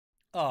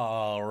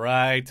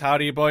Alright,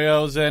 howdy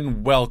boyos,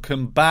 and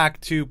welcome back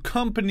to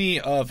Company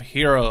of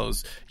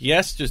Heroes.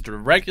 Yes, just a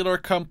regular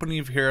Company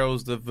of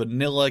Heroes, the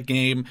vanilla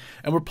game,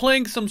 and we're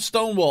playing some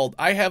Stonewall.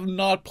 I have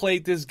not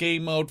played this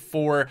game mode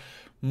for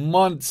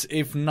months,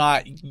 if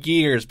not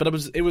years, but it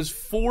was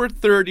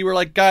 4:30. We're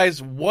like,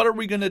 guys, what are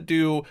we gonna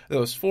do? There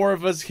was four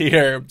of us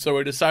here, so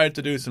we decided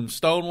to do some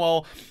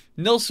Stonewall.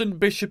 Nilsson,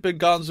 Bishop, and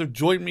Gonzo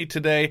joined me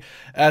today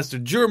as the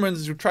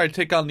Germans who try to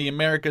take on the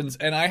Americans,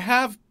 and I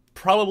have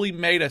probably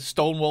made a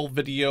Stonewall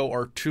video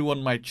or two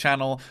on my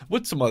channel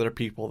with some other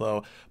people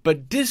though,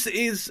 but this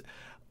is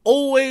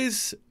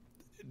always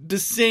the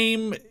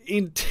same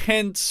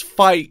intense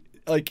fight,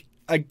 like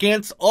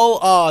against all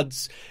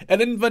odds. And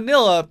in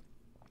vanilla,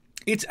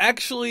 it's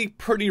actually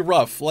pretty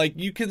rough. Like,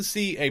 you can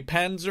see a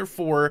Panzer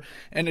IV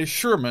and a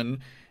Sherman,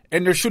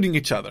 and they're shooting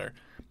each other.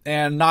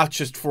 And not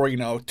just for,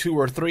 2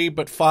 or 3,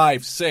 but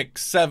 5,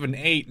 6, 7,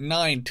 8,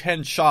 9,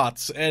 10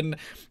 shots. And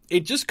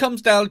it just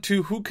comes down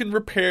to who can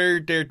repair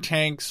their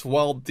tanks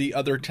while the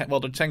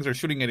tanks are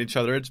shooting at each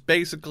other. It's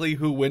basically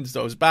who wins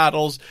those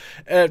battles.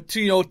 To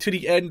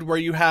the end where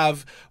you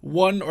have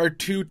 1 or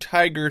 2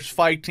 tigers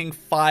fighting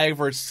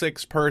 5 or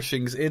 6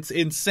 Pershings. It's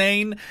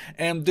insane,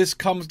 and this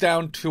comes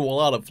down to a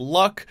lot of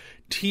luck,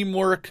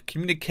 teamwork,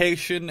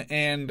 communication,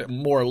 and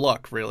more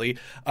luck, really.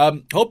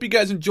 Hope you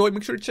guys enjoyed.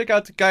 Make sure to check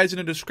out the guys in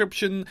the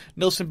description.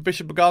 Nilsson,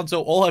 Bishop, and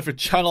Gonzo all have a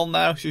channel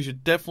now, so you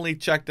should definitely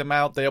check them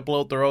out. They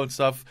upload their own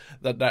stuff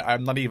that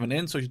I'm not even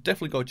in, so you should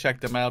definitely go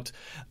check them out.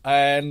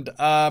 And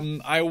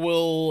I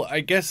will, I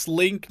guess,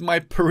 link my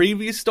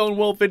previous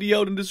Stonewall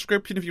video in the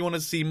description if you want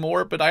to see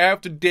more, but I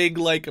have to dig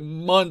like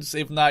months,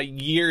 if not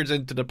years,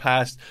 into the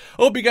past.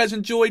 Hope you guys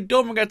enjoyed.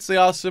 Don't forget to stay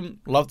awesome.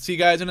 Love to see you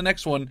guys in the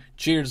next one.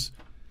 Cheers.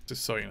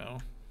 Just so you know.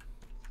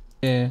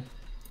 Yeah.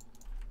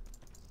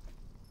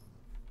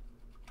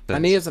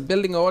 And here's a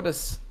building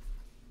orders.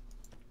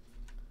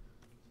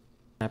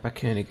 That's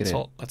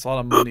a lot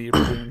of money you're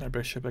putting in there,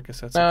 Bishop. I guess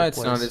that's no, a good it's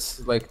place. not.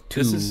 It's like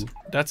 2.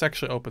 That's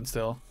actually open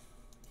still.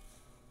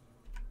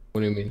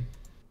 What do you mean?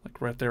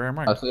 Like right there,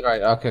 Mark. Oh,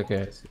 right.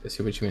 Okay. I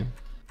see what you mean.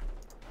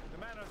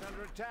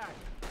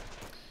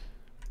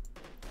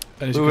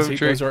 And as you can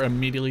see, those are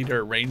immediately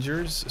their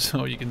rangers,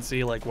 so you can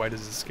see like why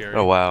this is scary.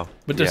 Oh wow!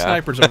 But the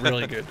snipers are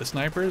really good. The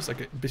snipers,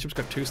 like Bishop's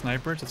got 2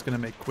 snipers. It's gonna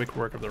make quick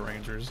work of the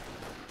rangers.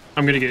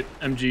 I'm gonna get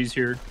MGs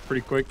here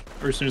pretty quick,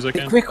 or as soon as I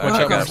can. Quick Watch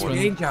work out, of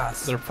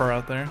rangers. They're far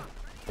out there.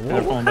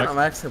 What kind of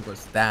accent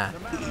was that?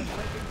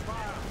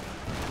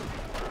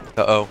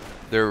 Uh-oh.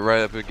 They're right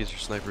up against your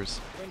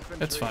snipers.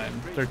 It's fine.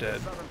 They're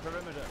dead.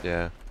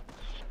 Yeah.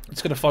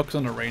 It's gonna focus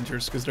on the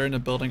rangers because they're in the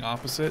building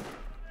opposite.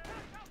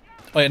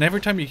 Oh, and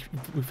every time we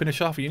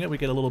finish off a unit, we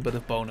get a little bit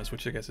of bonus,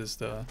 which I guess is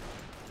the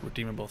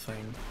redeemable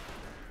thing.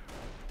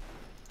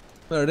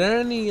 Are there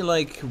any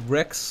like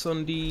wrecks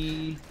on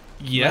the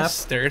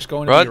Yes, map? there's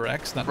going to be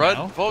wrecks. Not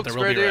now, but there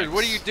will be wrecks.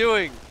 What are you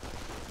doing?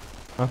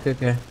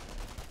 Okay.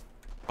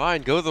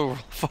 Fine, go the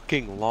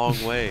fucking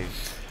long way.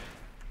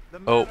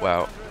 Oh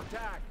wow.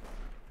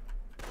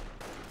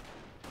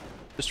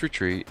 Just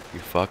retreat,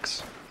 you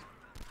fucks.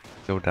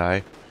 Go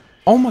die.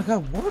 Oh my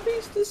god, what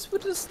is this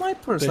with the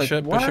snipers?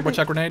 Bishop, watch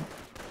out, grenade.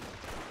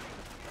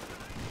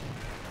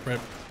 Rip.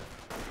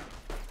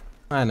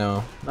 I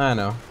know.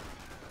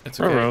 It's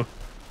okay.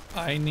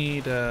 I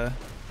need I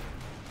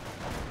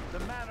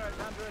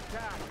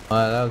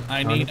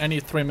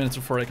need 3 minutes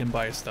before I can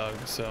buy a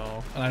stug,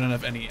 so and I don't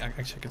have any.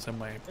 Actually, I can send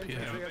my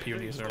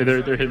peonies over.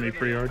 They're hitting me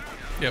pretty hard.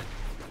 Yep.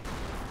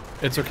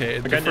 It's okay. I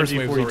The got first MG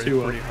wave was already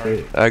 42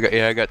 pretty hard.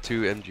 I got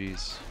 2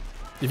 MGs.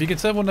 If you can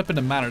set one up in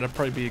the manor, that'd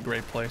probably be a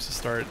great place to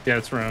start. Yeah,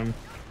 it's round.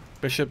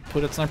 Bishop,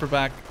 put its sniper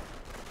back.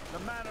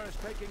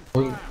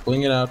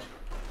 Pulling it out.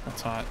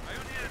 That's hot.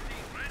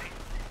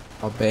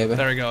 Oh baby.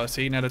 There we go.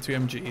 See, now the 2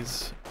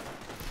 MGs.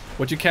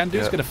 What you can do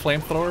is get a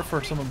flamethrower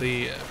for some of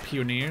the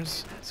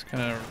pioneers. It's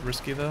kind of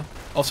risky though.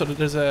 Also,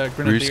 there's a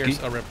grenadiers.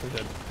 Oh, rip, they're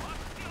dead.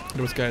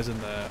 There was guys in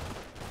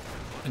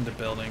the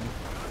building.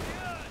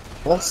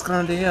 What's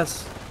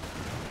grenadiers?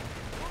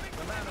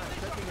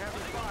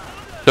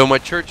 So my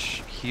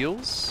church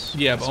heals?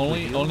 Yeah, but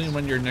only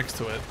when you're next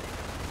to it.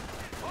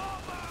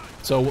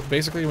 So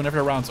basically, whenever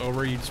the round's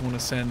over, you just want to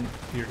send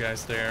your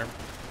guys there.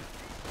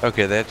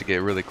 Okay, they have to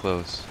get really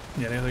close.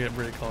 Yeah, they have to get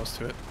really close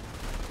to it.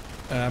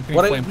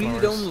 What I really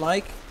don't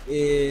like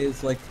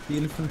is like the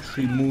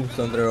infantry moves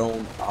on their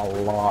own a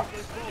lot.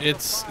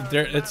 It's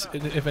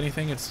if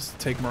anything, it's just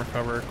take more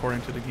cover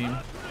according to the game.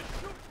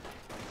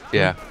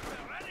 Yeah.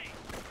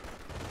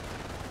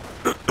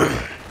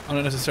 I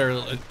don't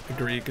necessarily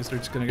agree because they're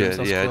just gonna get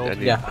themselves killed.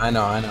 Yeah, I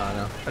know.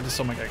 I just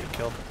saw my guy get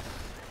killed.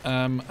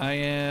 I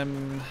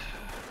am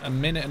a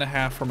minute and a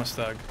half from a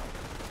stug.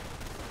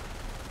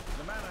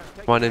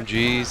 Come on,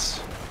 MGs.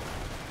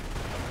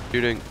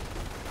 Shooting.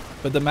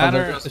 But the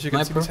manor, as you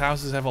can see, these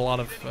houses have a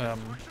lot of.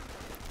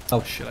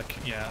 Oh shit!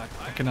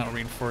 I cannot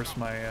reinforce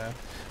my.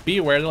 Be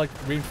aware that like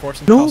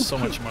reinforcing costs so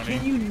much money.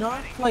 Can you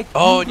not like?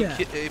 Oh, and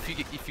if you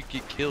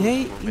get killed,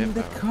 stay in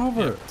the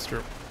cover. Yeah, it's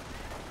true.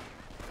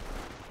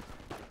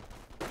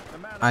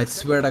 I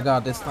swear to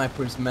God, this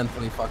sniper is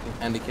mentally fucking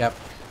handicapped.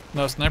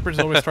 No, snipers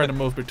always try to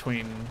move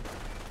between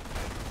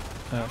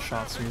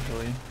shots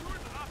usually.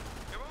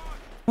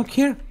 Don't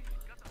care.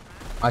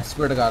 I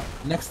swear to God,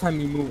 next time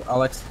you move,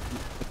 I'll execute.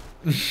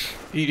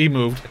 He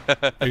moved. Are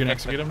you gonna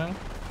execute him now?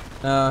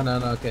 No,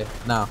 okay,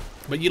 now.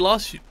 But you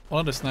lost one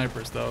of the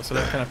snipers though, so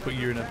that kind of put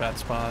you in a bad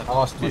spot. I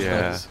lost 2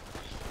 Yeah. snipers.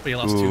 But you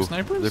lost 2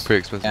 snipers? They're pretty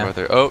expensive Yeah. right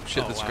there. Oh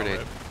shit, Oh, this wow, grenade.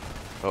 rip.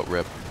 Oh,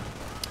 rip.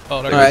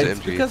 Oh, there Alright. goes Alright, it's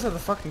MG. because of the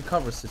fucking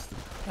cover system.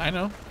 I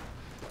know.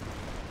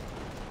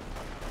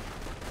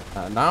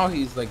 Now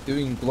he's like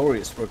doing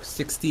glorious work,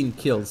 16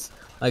 kills.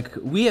 Like,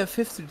 we have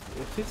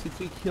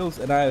 53 kills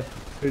and I have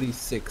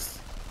 36.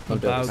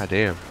 of those. About God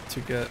damn. to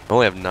get I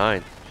only have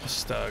 9. a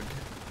stug.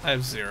 I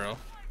have 0.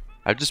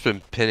 I've just been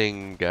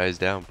pinning guys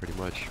down pretty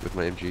much with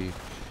my MG.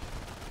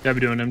 Gotta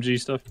be doing MG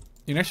stuff.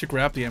 You can actually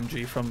grab the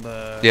MG from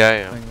the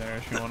Yeah. thing there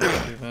if you want to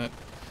do that.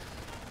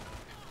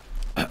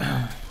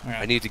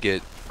 I need to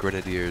get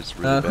grenadiers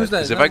really bad. Who's that?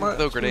 Because if I can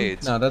throw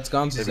grenades, No, that's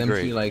Gonz's that'd be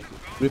MG, great. like,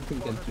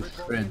 ripping into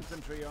shreds.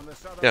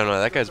 yeah, no,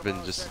 that guy's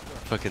been just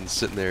fucking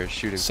sitting there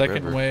shooting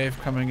Second forever. wave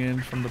coming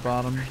in from the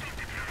bottom.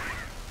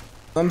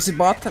 From the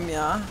bottom,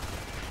 yeah.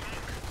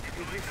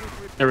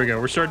 There we go.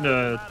 We're starting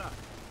to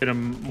get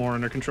him more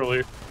under control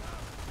here.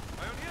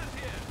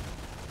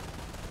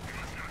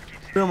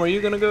 Grim, are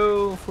you gonna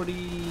go for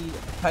the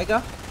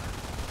Taiga?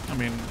 I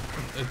mean,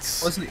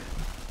 it's Wasn't it?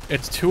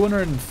 it's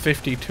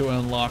 250 to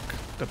unlock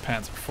the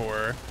Panzer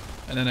IV,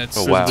 and then it's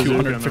Oh, wow.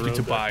 250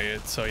 to buy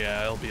it. So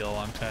yeah, it'll be a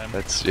long time.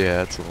 That's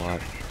a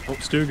lot. Oh,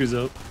 Stug is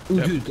up. Ooh,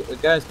 Yep.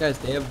 dude, guys,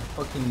 they have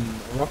fucking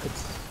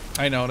rockets.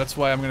 I know, that's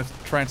why I'm gonna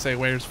try and stay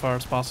away as far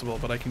as possible,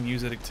 but I can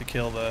use it to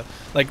kill the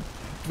like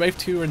wave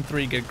 2 and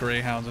 3 get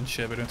Greyhounds and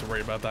shit. But I don't have to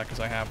worry about that because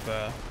I have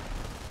the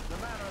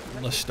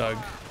Stug.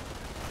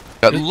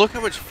 Look how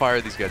much fire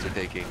these guys are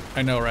taking.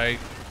 I know, right?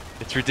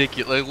 It's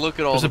ridiculous. Like, look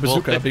at all There's the a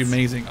bazooka. That'd be bullets.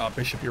 amazing. Oh,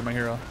 Bishop, you're my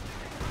hero.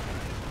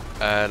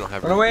 I don't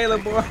have. Run away,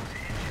 anything little to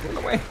boy.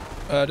 Run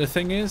away. The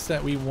thing is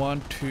that we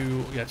want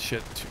to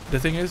shit. The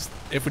thing is,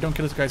 if we don't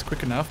kill these guys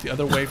quick enough, the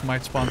other wave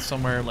might spawn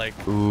somewhere like.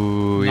 take.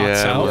 Ooh, Not yeah.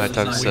 south. We'll have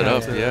time to We set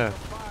have up. to- Yeah.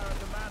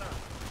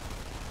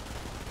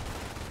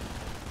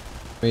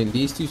 I mean,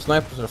 these 2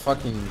 snipers are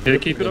fucking. Yeah,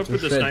 keep it ripping up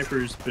with the into shreds.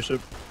 snipers,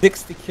 Bishop.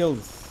 60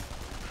 kills.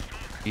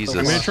 Jesus.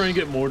 I'm gonna try and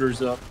get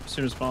mortars up as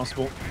soon as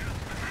possible.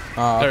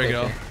 Ah, There okay, we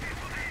go. okay.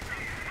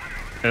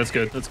 Yeah, that's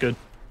good. That's good.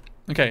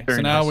 Okay, so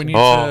Very now nice. we need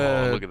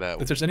Oh, to. look at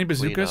that. If there's any Clean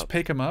bazookas, up.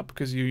 pick them up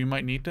because you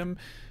might need them,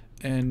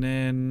 and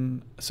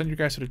then send your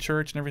guys to the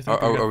church and everything.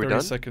 Are we got we 30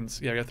 done? seconds.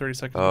 Yeah, I got 30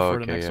 seconds Oh, before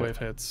the okay, next yeah. wave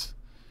hits.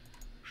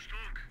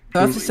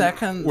 30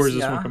 seconds. Where's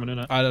this yeah. one coming in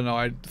at? I don't know.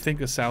 I think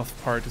the south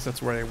part, because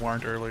that's where they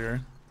weren't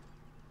earlier.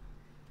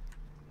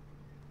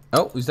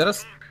 Oh, is that a?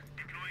 That's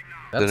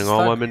Sending all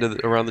stuck. my men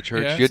around the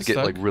church. Yeah, You had it's to get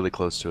stuck. like really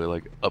close to it,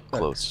 like up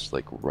close,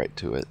 like right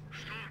to it.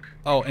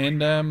 Oh,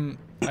 and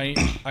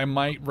I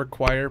might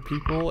require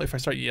people if I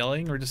start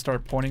yelling or just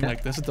start pointing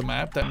like this is the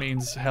map. That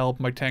means help.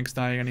 My tank's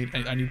dying.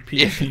 I need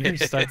people here.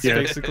 That's Yeah.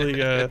 basically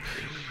guys.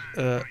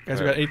 We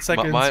got 8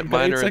 seconds. We got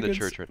Mine 8 are in the seconds.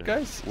 church right now.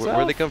 Guys, Where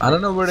they south. come from? I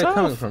don't know where they're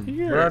coming South, from.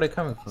 here. Where are they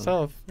coming from?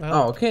 South.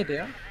 Oh, okay, they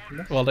are.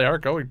 Well, they are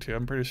going to.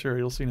 I'm pretty sure.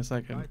 You'll see in a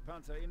second.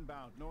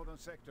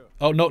 Sector.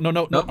 Oh no!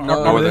 Armored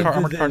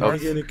Armored car.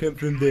 gonna come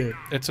from there.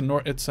 It's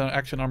an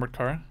action armored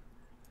car.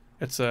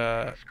 It's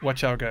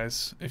watch out,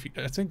 guys. If you,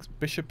 I think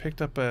Bishop picked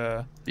up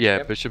a. Yeah,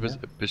 Yep. Bishop is a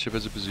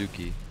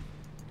bazooki.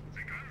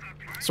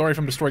 Sorry if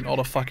I'm destroying all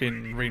the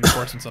fucking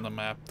reinforcements on the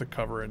map, the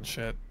cover and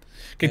shit.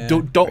 Okay, Yeah.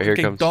 don't Right, here it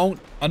okay, comes. don't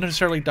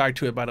unnecessarily die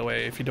to it. By the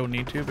way, if you don't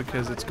need to,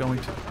 because it's going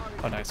to.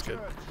 Oh, nice, good.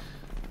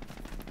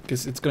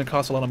 Because it's going to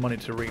cost a lot of money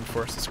to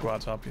reinforce the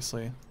squads,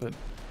 obviously. But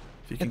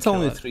if you can It's kill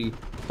only it. 3.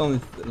 It's only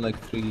like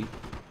 3.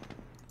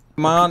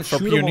 Come on, For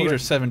shoot your them need are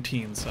already.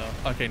 17. So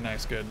okay,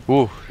 nice, good.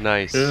 Ooh,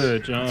 nice.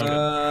 Good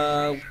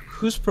job.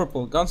 Who's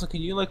purple? Gonzo, can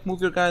you like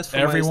move your guys from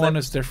Everyone my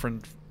is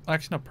different.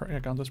 Actually, no. Yeah,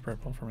 Gonzo's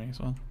purple for me as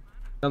well.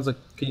 Gonzo,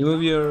 can you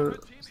move your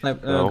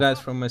No. guys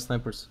from my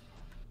snipers?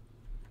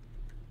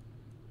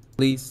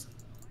 Please.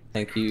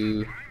 Thank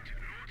you.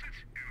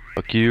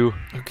 Fuck you,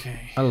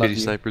 Okay. I love kitty you.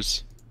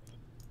 snipers.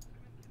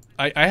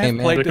 I have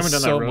man. played They're this coming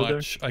down that so road there?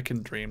 much. I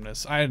can dream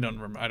this. I don't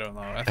remember. I don't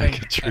know. I can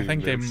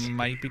think they dream this.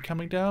 might be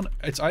coming down.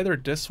 It's either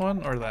this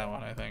one or that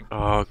one. I think.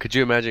 Oh, could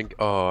you imagine?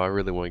 Oh, I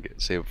really want to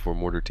save it for a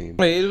mortar team.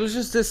 Wait, it was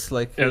just this,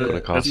 like. Yeah, gonna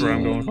cost that's where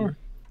I'm the- going for.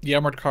 The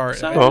armored car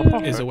Oh.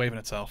 is a wave in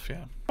itself.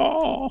 Yeah.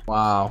 Oh,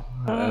 Wow,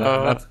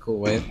 that's a cool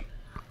wave.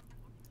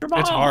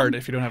 It's hard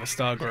if you don't have a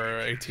Stug or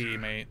a AT,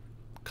 mate.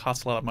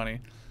 Costs a lot of money.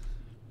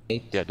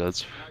 Yeah, it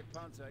does.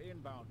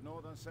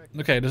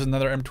 Okay, there's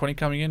another M20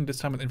 coming in. This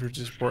time with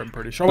infantry support. I'm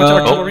pretty sure. Oh,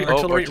 Artillery! oh,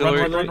 Artillery!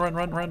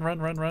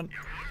 artillery. Run!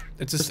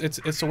 It's just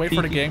it's a way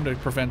for the game to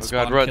prevent Oh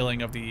God, spawn run.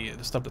 killing of the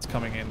stuff that's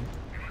coming in.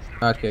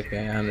 Okay,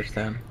 I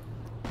understand.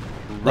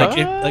 Like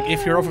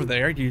if you're over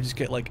there, you just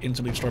get like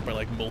instantly destroyed by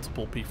like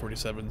multiple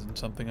P-47s and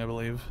something, I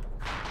believe.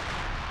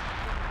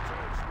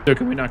 so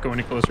can we not go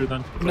any closer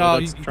then? No,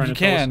 That's you trying to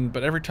tell us? can,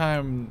 but every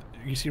time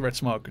you see red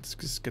smoke, it's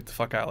just get the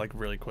fuck out like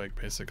really quick,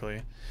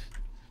 basically.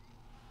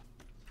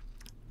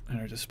 And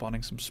they're just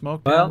spawning some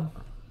smoke. Well- down.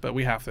 But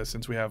we have this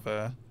since we have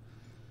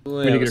We We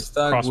need to are get a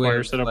stuck crossfire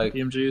with, set up like,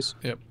 with the MGs.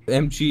 Yep.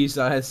 MGs.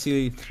 I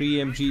see 3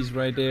 MGs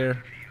right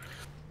there.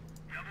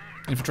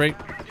 Infiltrate.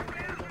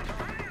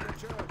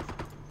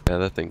 Yeah,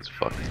 that thing's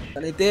fucked.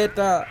 And it did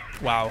that.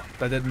 Wow,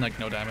 that did like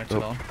no damage at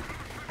Nope. all.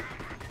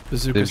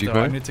 Bazookas Did you though,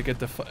 I cry? need to get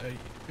the.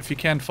 If you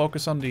can,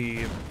 focus on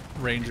the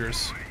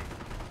Rangers.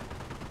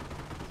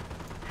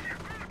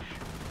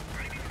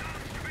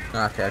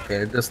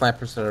 Okay. The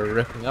snipers are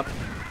ripping up.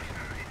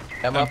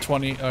 Come up.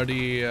 M20 are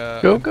the.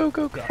 Go.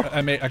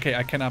 Okay,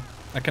 I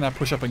cannot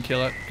push up and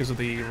kill it because of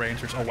the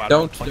Rangers. Oh wow,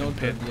 Don't. fucking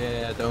pin.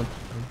 Yeah, don't.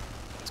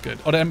 It's good.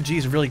 Oh, the MG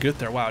is really good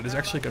there. Wow, it is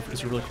actually good.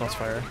 It's a really close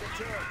fire.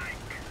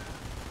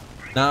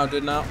 Now,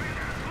 good now.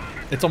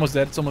 It's almost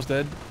dead. It's almost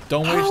dead.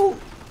 Don't waste. Ow!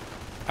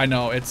 I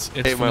know. It's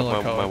Hey,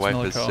 Vanilla CoH. my It's wife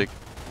Vanilla is CoH. sick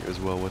as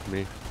well with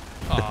me.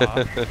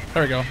 Aw.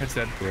 There we go. It's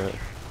dead. Yeah.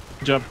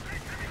 Good job.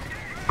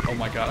 Oh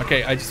my god.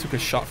 Okay, I just took a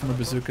shot from the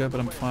bazooka, but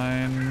I'm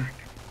fine.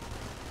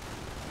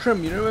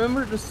 Trim, you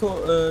remember the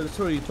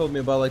story you told me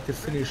about, like, the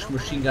Finnish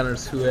machine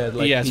gunners who had,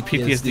 like, Yes,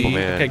 PTSD. Oh,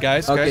 man. Okay,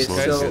 guys, Okay,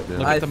 guys, so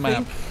look I at the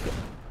map. think,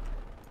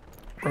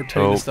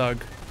 Rotating Oh. this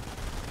dog.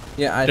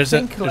 yeah, I There's a-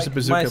 think there's a like,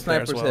 bazooka my up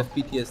there as snipers well. have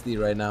PTSD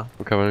right now.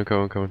 I'm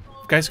coming.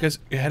 Guys,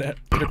 you had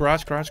the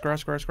garage.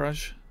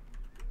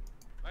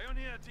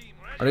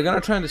 Are they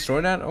gonna try and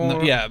destroy that, or?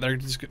 No, yeah, they're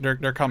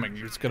coming.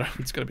 It's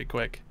gonna be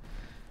quick.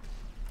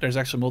 There's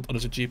actually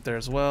there's a jeep there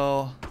as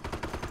well.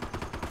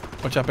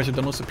 Watch out, Bishop!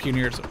 Don't lose the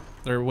pioneers.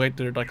 They're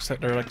like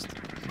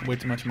way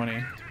too much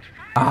money.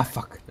 Ah,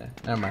 fuck.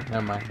 Never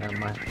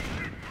mind.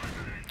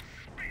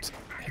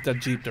 Hit that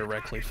jeep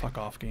directly. Fuck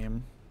off,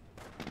 game.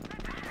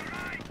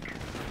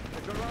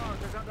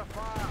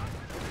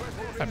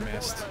 I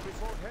missed.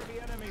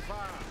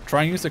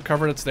 Try and use the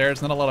cover that's there.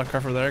 It's not a lot of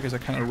cover there because I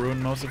kind of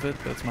ruined most of it.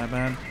 But it's my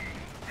bad.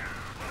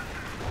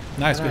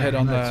 Nice, good hit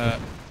on the.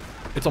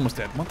 It's almost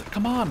dead.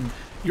 Come on,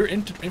 your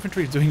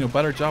infantry is doing a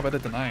better job at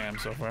it than I am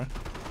so far.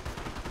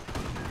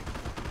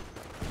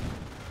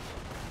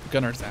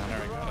 Gunner's down.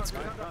 There we go. That's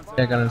good.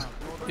 Yeah, gunners.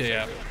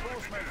 Yeah.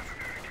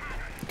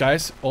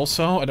 Guys,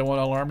 also, I don't want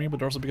to alarm you, but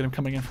there's also beginning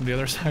coming in from the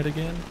other side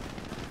again.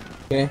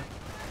 Okay.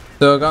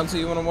 So, Gonzo,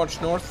 you wanna watch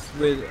north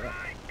with?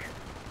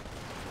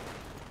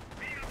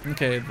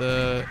 Okay,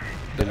 the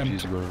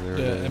MG's going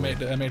there.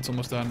 the M8's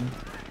almost done.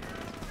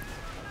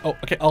 Oh,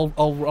 okay. I'll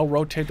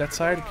rotate that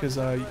side because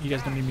you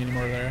guys don't need me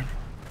anymore there.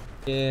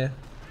 Yeah.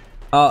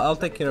 I'll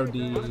take care of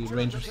the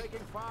Rangers.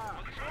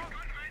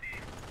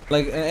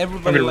 Like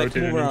everybody, I'm gonna like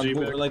rotate move an around,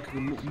 MG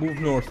back. move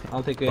north.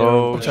 I'll take care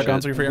Oh, of Check shit.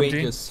 on for your MG.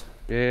 wages.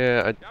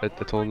 Yeah, I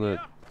told him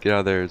to get out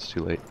of there. It's too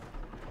late.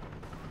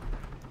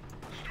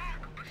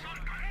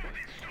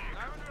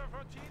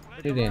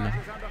 Get in.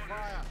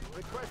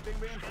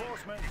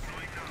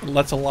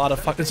 That's a lot of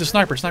fuck. It's a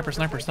sniper. Kill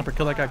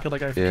that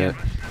guy if you Yeah.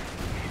 can.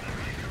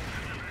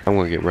 I'm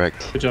gonna get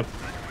wrecked. Good job.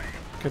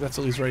 Okay, that's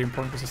at least very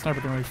important because the sniper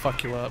can really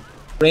fuck you up.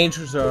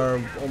 Rangers are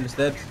almost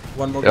dead.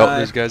 One more Oh, guy.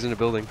 there's guys in the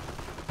building.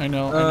 I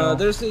know.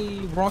 There's a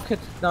rocket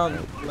down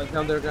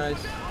there, guys.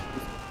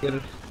 Get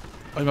it.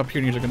 Oh, my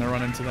pioneers are gonna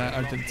run into that.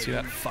 I didn't see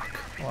that. Fuck.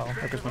 Wow,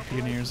 there goes my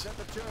pioneers.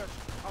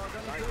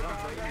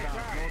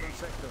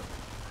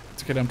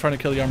 It's okay. I'm trying to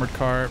kill the armored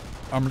car.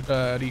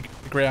 The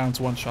Greyhound's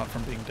one shot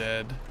from being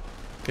dead.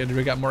 Okay, do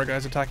we got more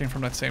guys attacking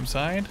from that same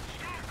side?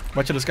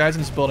 Watch out, there's guys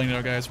in this building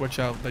though, guys. Watch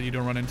out that you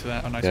don't run into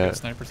that. Oh, nice, Yeah. good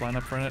snipers line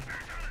up for it.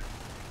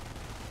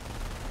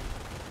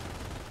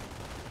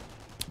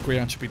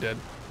 Greyhound should be dead.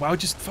 Wow,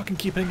 just fucking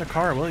keep hitting the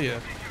car, will you?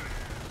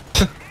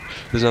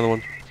 There's another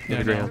one. Yeah,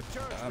 I Another know.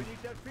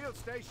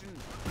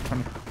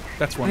 Greyhound.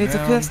 That's one Hey, it's a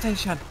down. fuel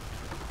station.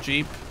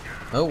 Jeep.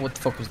 Oh, what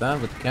the fuck was that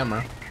with the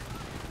camera?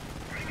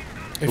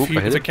 If, Oop, I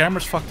hit if the it.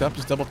 camera's fucked up,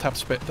 just double tap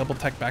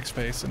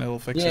backspace and it'll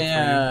fix it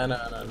Yeah,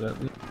 no.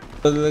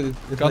 for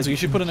you. You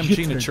should put an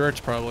MG in the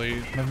church probably.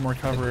 Have more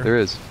cover. There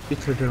is.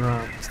 It's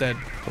around. It's dead.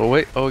 Oh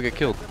wait. Oh, I got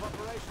killed.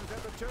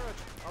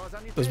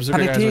 Those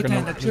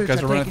bazooka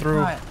guys are running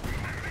through.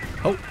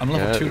 Oh, I'm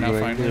level Yeah, 2 now you're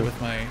doing finally good.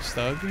 with my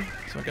Stug.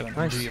 So I got an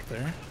Nice. MG up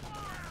there.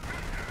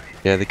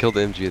 Yeah, they killed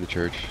the MG at the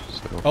church.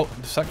 So. Oh,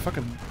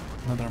 fucking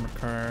another armored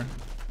car.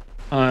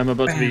 I'm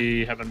about to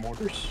be having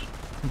mortars.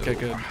 Okay,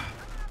 good.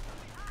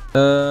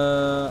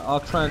 I'll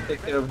try and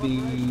take care of the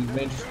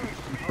Rangers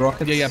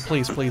rockets. Yeah,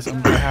 please.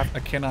 I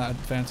cannot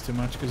advance too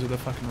much because of the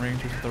fucking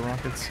Rangers with the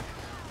rockets.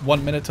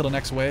 1 minute till the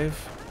next wave.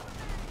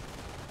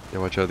 Yeah,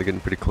 watch out. They're getting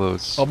pretty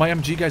close. Oh, my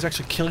MG guy's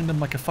actually killing them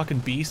like a fucking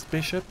beast,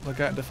 Bishop. The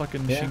guy, the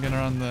fucking machine gunner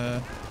on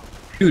the.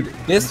 Dude,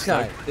 this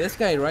guy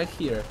right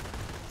here.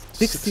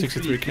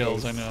 63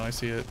 kills. I know. I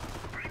see it.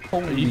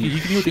 Holy You can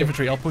use shit. the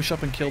infantry. I'll push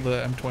up and kill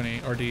the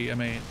M20 or the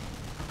M8.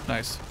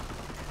 Nice.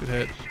 Good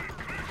hit.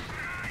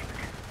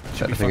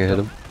 I think I hit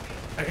him.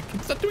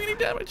 It's not doing any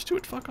damage to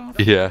it. Fuck off.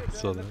 Yeah,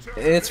 so that.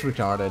 It's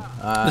retarded.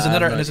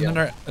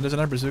 There's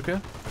another bazooka.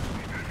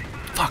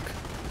 Fuck.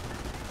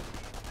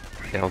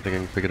 Yeah, I don't think I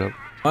can pick it up.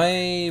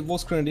 My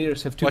Wolf's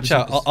Grenadiers have 2 Watch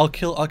out. bazookas. I'll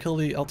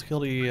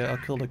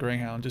kill the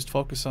Greyhound. Just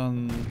focus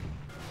on.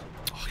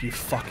 Oh, you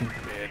fucking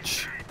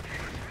bitch.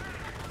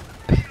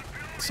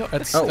 So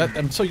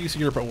I'm so used to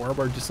Europe at War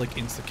where it just like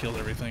insta killed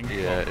everything.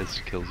 Yeah,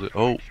 it kills it.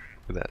 Oh,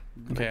 at that.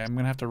 Okay, I'm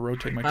gonna have to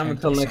rotate my Time tank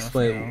until this next for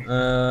wave.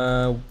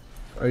 now.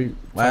 Are you? 5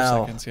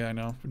 Wow. seconds, yeah, I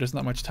know. There's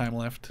not much time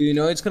left. Do you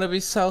know it's gonna be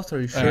south? Are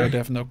you I sure?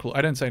 have no clue.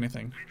 I didn't say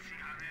anything.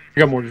 I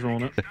got mortars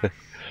rolling it.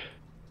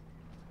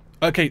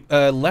 Okay,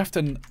 left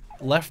and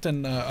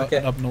Okay.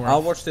 up north.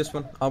 I'll watch this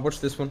one. I'll watch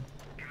this one.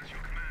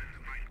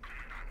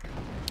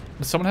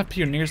 Does someone have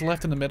pioneers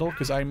left in the middle?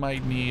 Because I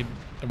might need.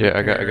 A Yeah, I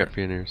repair. got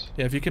pioneers.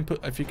 Yeah, if you can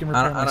I repair don't, my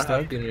I don't have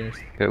stag. pioneers.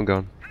 Okay, I'm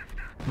gone.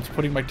 I'm just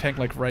putting my tank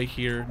like right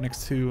here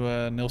next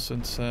to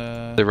Nilsson's.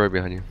 They're right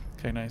behind you.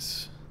 Okay,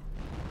 nice.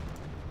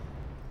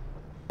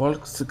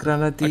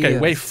 Okay,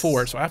 wave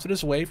 4. So after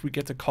this wave, we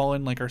get to call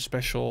in like our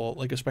special,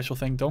 like a special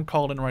thing. Don't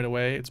call it in right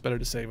away. It's better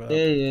to save it up.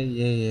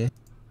 Yeah.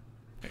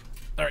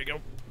 There we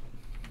go.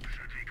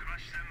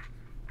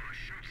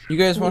 You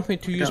guys want me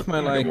to use my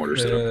I got like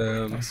mortars set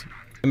up. Nice.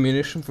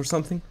 ammunition for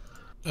something?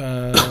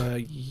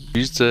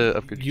 Use to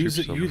upgrade use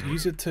it. troops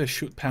Use it to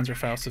shoot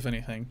Panzerfaust if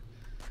anything.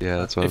 Yeah,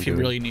 that's what If I'm you doing.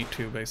 really need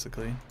to,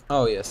 basically.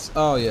 Oh yes,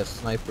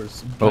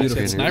 snipers. Oh, Beautiful.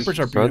 pioneers. Snipers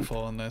are Run.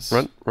 beautiful in this.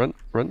 Run.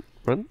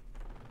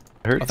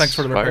 Hurts. Oh, thanks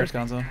for the Fire. repairs,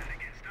 Gonzo.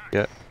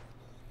 Yeah.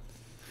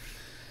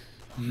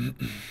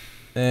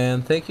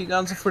 And thank you,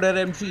 Gonzo, for that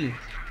MG.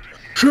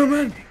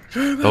 Sherman!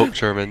 Oh,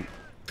 Sherman.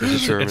 This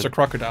is Sherman. It's a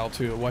crocodile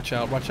too. Watch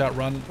out! Watch out!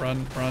 Run!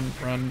 Run! Run!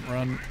 Run!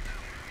 Run!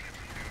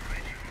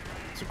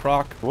 It's a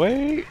croc.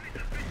 Wait.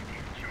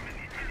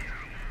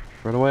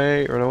 Run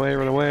away.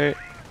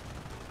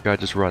 God,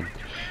 just run.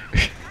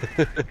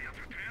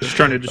 Just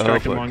trying to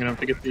distract him fuck. long enough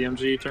to get the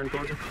MG turned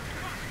towards him.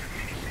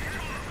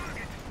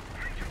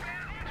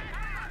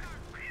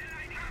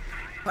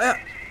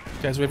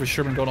 Guys, we have a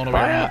Sherman going all the way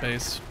around the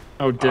base.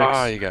 Oh, dicks.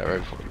 Ah, you got it right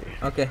before me.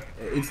 Okay,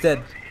 it's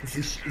dead.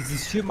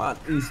 This Sherman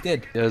is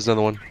dead. Yeah, there's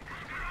another one.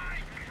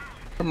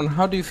 Sherman,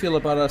 how do you feel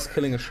about us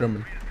killing a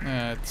Sherman?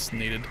 It's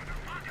needed.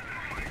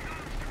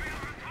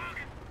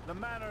 The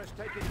manor is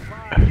taking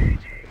fire.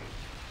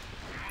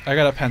 I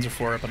got a Panzer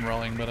IV up and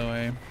rolling, by the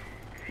way.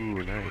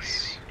 Ooh,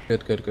 nice.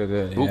 Good.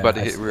 Ooh, about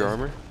to hit rear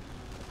armor.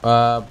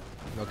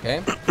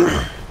 Okay.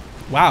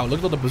 Wow, look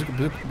at all the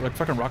bazooka, like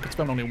fucking rocket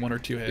spam, only 1 or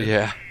 2 hit.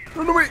 Yeah.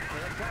 Run away!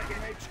 Attacking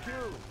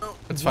HQ.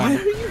 It's Why fine.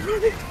 are you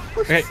running?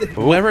 Okay,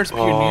 whoever's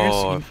pioneers,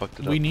 Oh, I fucked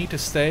it we up. need to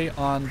stay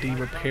on the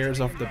repairs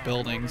of the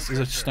buildings. There's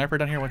a sniper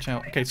down here, watch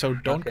out. Okay, so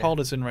don't Okay. call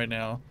this in right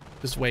now.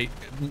 Just wait.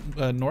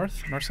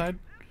 North side?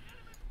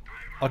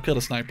 I'll kill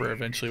the sniper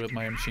eventually with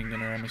my machine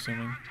gunner, I'm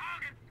assuming.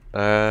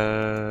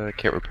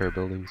 Can't repair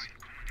buildings.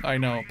 I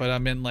know, but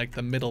I'm in like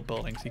the middle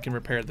buildings. You can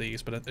repair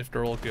these, but if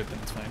they're all good, then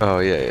it's fine. Oh,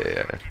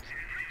 yeah.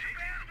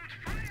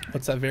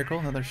 What's that vehicle?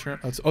 Another shirt?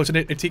 Oh, it's an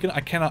Antigua. I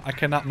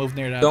cannot move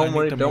near that. I Don't need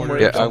worry, to don't mortar worry.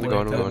 or Yeah, I'm something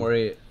going, like I'm that. Don't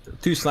worry.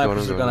 2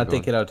 snipers I'm are gonna going.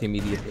 take it out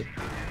immediately.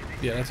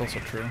 Yeah, that's also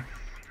true.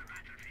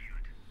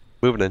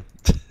 Moving in.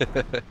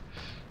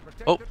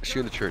 Oh,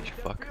 shooting the church.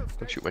 Fuck.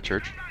 Don't shoot my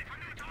church.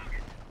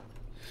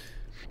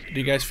 Do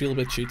you guys feel a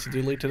bit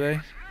cheaty-doodly today?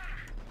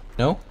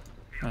 No?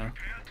 Oh.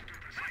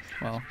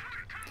 Well.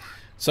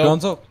 So,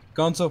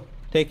 Gonzo,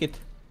 take it.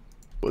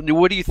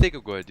 What do you think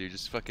I'm going to do?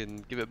 Just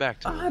fucking give it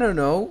back to me? I don't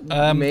know.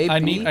 Maybe. I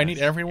need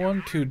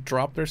everyone to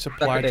drop their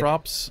supply Suck it.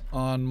 drops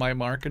on my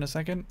mark in a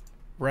second.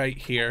 Right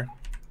here.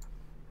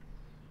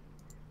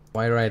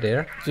 Why right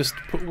there? Just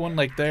put one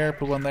like there,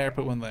 put one there,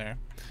 put one there.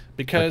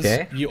 Because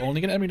Okay. you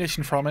only get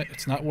ammunition from it.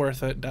 It's not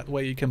worth it. That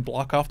way you can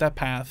block off that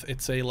path.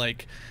 It's a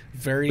like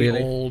very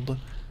Really? old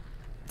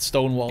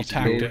Stonewall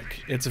Cheaty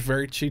tactic. It's a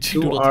very cheaty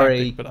You doodle are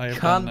tactic, a but I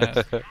have done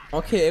cunt. that.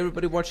 Okay,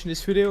 everybody watching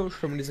this video,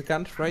 Sherman is a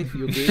cunt, right?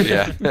 You agree?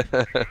 Yeah.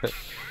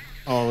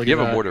 Oh, look You at have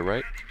a that. mortar,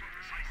 right?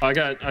 I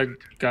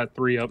got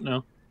 3 up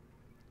now.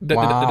 Did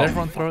Wow.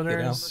 everyone throw You know.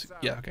 theirs?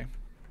 Yeah, okay.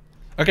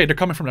 Okay, they're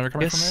coming from there. They're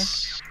coming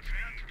Yes.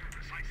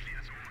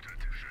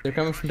 They're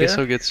coming from Guess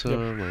there? I'll get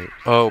some. Wait.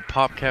 Oh,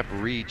 pop cap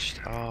reached.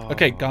 Oh. from there.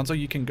 Okay, Gonzo,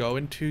 you can go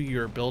into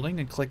your building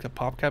and click the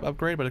pop cap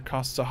upgrade, but it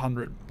costs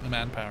 100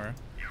 manpower.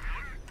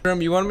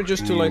 Sherman, you want me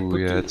just to like Ooh,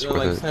 put yeah, the, it's worth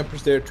like it.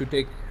 snipers there to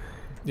take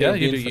Yeah,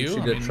 take you the do you.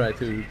 infantry I that mean, try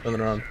to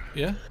run around?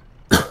 yeah.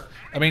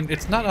 I mean,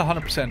 it's not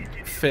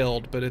 100%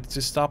 filled, but it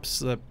just stops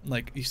the,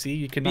 like, you see,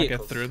 you cannot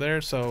Vehicles. get through there,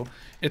 so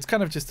it's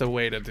kind of just a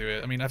way to do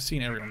it. I mean, I've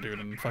seen everyone do it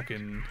in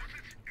fucking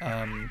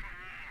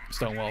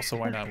Stonewall, so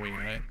why not we,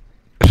 right?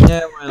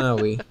 Yeah, why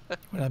not we?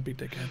 Why not be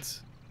dickheads?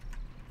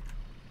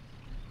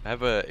 I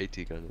have a AT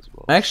gun as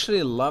well. I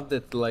actually love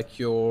that like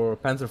your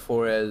Panzer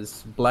IV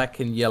has black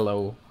and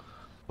yellow,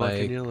 Black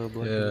and like yellow,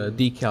 black and yellow.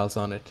 decals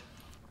on it.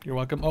 You're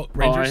welcome. Oh, Oh, I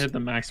Rangers. hit the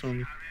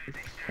maximum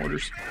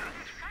mortars.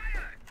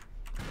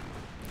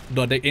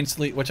 No, they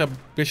instantly, watch out,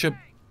 Bishop.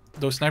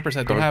 Those snipers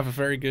that don't have a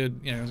very good,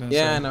 you know, I was gonna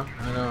Yeah, say,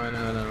 I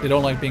know. they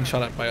don't like being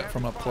shot at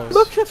from up close.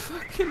 Look at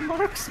fucking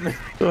marksman.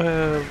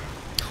 Oh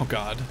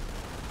god.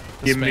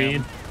 The You spam.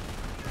 mean?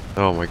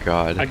 Oh my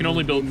god. I can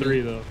only build 3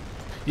 though.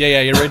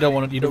 Yeah, you really don't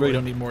want to, you really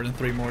don't need more than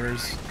 3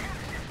 mortars.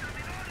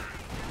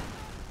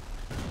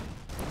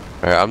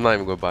 Alright, I'm not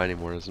even going to buy any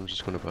mortars. I'm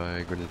just going to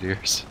buy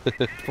grenadiers.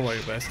 Probably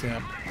your best,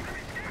 yeah.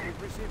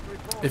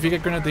 If you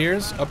get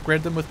grenadiers,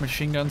 upgrade them with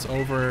machine guns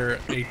over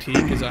AT,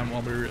 because I'm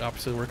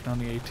obviously working on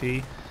the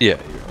AT. Yeah,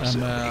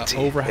 I'm AT.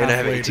 over And I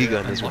have halfway AT to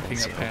gun as well, unlocking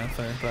so. a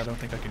Panther, but I don't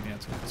think I can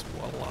yet, so it's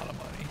a lot of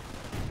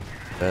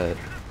money.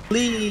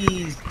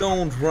 Please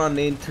don't run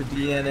into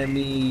the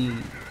enemy.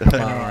 I know,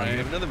 I right?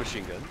 have another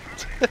machine gun.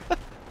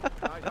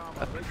 Light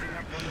armor reaching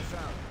up from the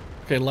south.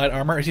 Okay, light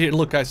armor. Here,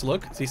 look, guys,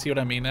 look. Do you see what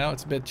I mean now?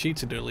 It's a bit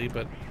cheatsy-doodly,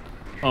 but...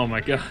 Oh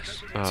my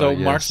gosh. Oh, So, yes,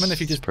 marksman, if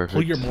you it's just pull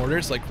perfect. your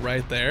mortars, like,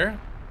 right there,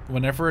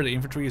 whenever the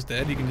infantry is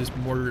dead, you can just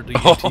mortar the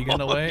AT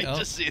gun away. You Oh,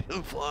 just see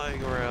them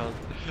flying around.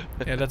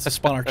 yeah, that's the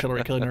spawn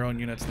artillery killing their own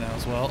units now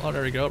as well. Oh,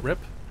 there we go. Rip.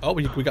 Oh,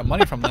 we got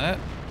money from that.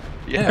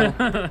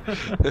 Yeah.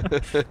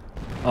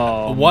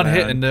 Oh, one man.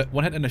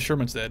 hit and the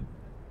Sherman's dead.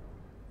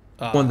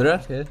 One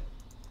direct hit.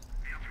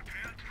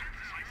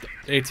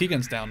 AT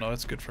gun's down though.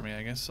 That's good for me,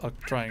 I guess. I'll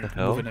try and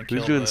Hell, move in and kill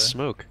who's doing the...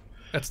 smoke?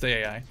 That's the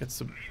AI. It's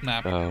the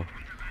map. Oh.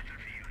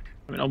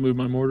 I mean, I'll move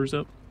my mortars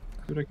up.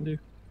 See what I can do.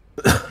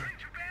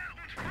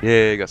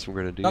 Yeah, got some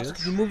Nox, grenadiers.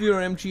 could you move your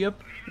MG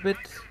up a bit?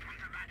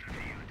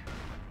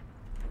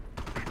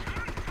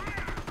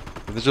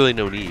 There's really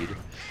no need.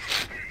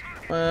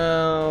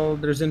 Well,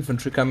 there's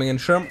infantry coming in.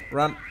 Sherm,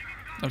 run.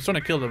 I'm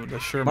starting to kill the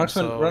Sherman.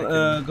 Marksman, so run. we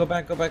can- Go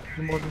back.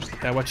 The mortars.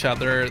 yeah, watch out.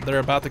 They're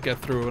about to get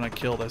through when I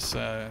kill this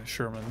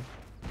Sherman.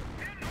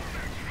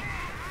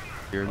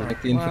 You're in the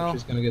Like the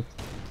infantry's gonna get.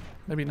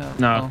 Maybe not.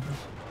 No.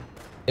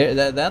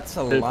 Yeah, that's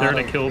a They're lot. in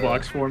a of, kill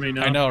box for me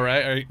now. I know,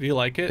 right? Do you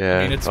like it? I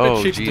Yeah. mean, it's a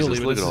Oh, bit cheatsy Jesus, doodly,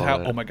 but look this at is all how.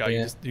 that. Oh my god,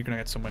 Yeah. you're gonna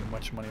get so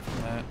much money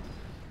from that.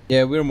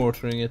 Yeah, we're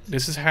mortaring it.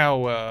 This is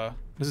how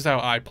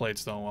I played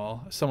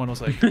Stonewall. Someone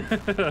was like,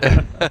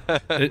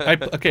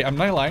 okay, I'm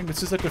not lying.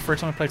 This is like the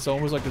first time I played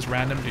Stonewall. Was like this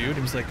random dude.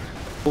 He was like,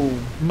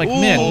 I'm like,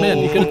 man,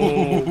 you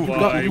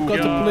got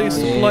to place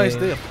supplies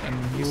there,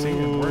 and you see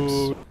it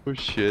works. Oh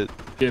shit.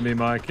 Give me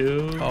my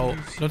kills. Oh,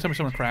 don't tell me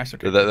someone crashed.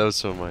 Okay. That was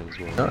some of mine as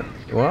well.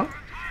 What?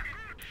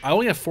 I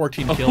only have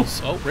 14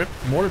 kills. Oh, rip.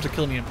 Mortars are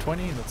killing me at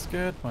 20. That's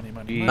good. Money.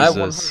 Jesus. I have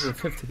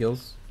 150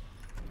 kills.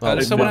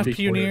 Does someone have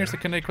Maybe pioneers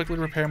that can they quickly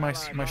repair my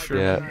Sherman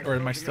Yeah. or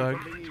my Stug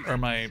or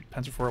my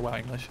Panzer IV? Wow,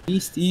 English.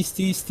 East.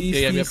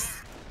 Yeah, yep.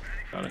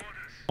 Got it.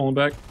 Pulling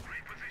back.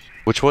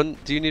 Which one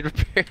do you need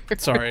repair?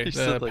 Sorry, You the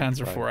said, like,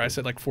 Panzer five. IV. I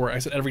said like 4. I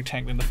said every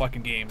tank in the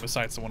fucking game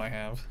besides the one I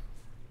have.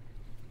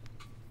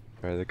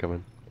 Alright, they're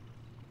coming.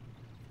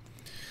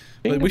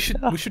 But we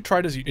should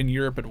try this in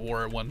Europe at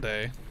war one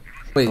day.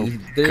 Wait, Oh,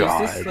 there's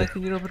God. this like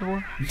in Europe at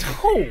war?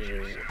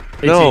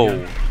 No.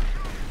 No!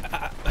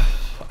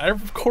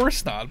 Of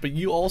course not. But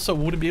you also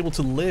wouldn't be able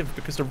to live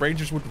because the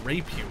Rangers would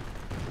rape you.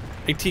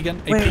 AT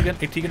gun.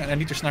 I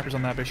need your snipers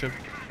on that, Bishop.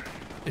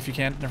 If you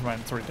can. Never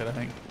mind. It's already dead, I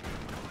think.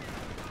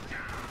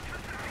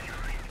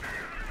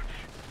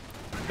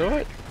 Do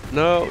it?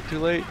 No, too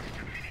late.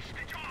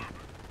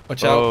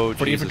 Watch Oh, out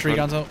for the Jesus, infantry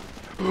run. guns out.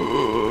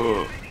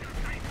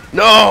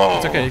 No!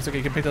 It's okay.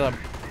 You can pick that up.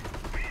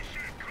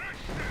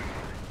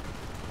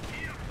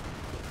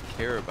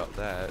 Care about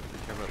that. They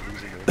care about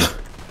losing their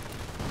heart.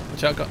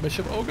 Watch out, God,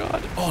 Bishop. Oh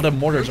god. Oh, the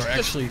mortars are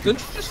actually. Don't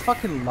you just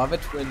fucking love it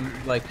when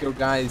like your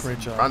guys Great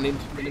job. run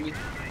into the enemy?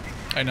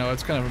 I know,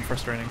 it's kind of a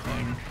frustrating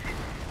thing.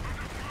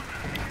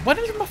 What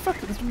is my fuck?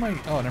 This is my.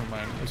 Oh, never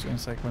mind. I was gonna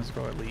say, let's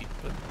go elite,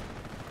 but.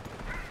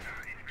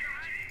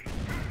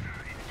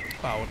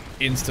 Wow,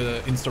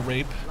 insta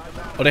rape.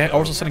 Oh, they're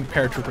also sending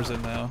paratroopers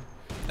in now.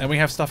 And we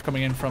have stuff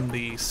coming in from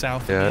the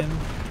south Yeah. again.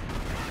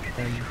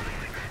 And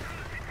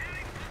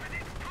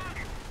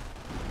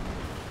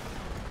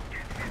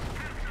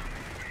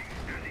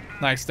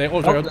nice. They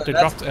Oh, dropped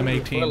that's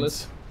M18s.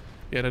 recoilless.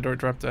 Yeah, they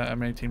dropped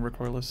M18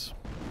 recoilless.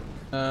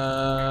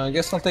 I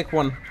guess I'll take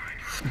one.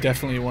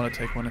 Definitely want to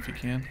take one if you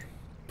can.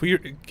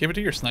 Give it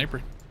to your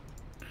sniper.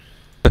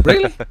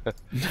 Really?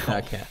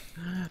 Okay.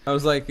 I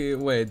was like,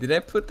 wait, did I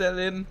put that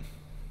in?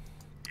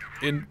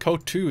 In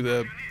COOP 2,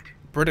 the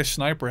British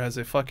sniper has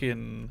a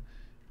fucking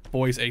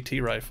boys AT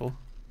rifle.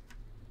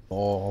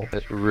 Oh.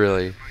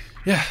 Really?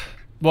 Yeah.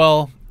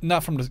 Well,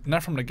 not from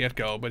the get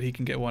go, but he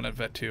can get one at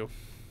Vet 2.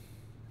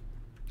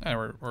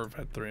 Or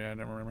Vet 3, I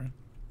never remember.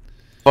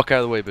 Fuck out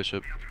of the way,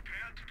 Bishop.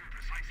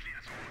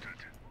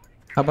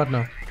 How about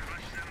now?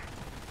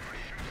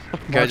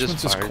 Guy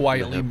Marksman's just fired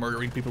quietly him.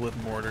 murdering people with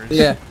mortars.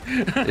 Yeah.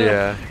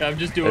 Yeah. I'm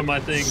just doing my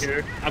thing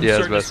here. I'm Yeah,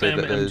 I was starting to about to say,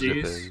 spam that is your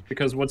MGs thing.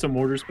 because what's a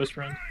mortar's best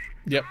friend?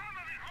 Yep.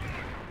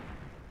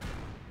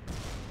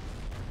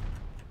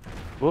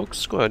 Woke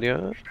squad,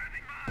 yeah.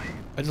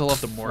 I just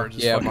love the mortars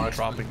just yeah, fucking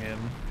Marksman. dropping in.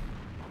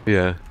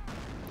 Yeah.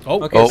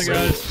 Oh, Okay, Oh, so-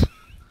 guys.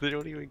 They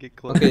don't even get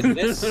close. Okay,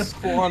 this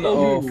squad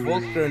of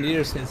Volt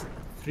Grenadiers has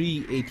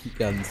 3 AT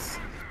guns.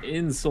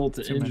 Insult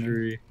to Too many.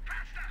 injury.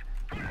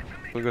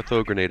 We'll go throw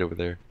a grenade over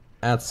there.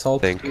 Add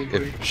salt. Think to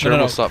injury. if Sherman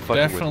will stop fucking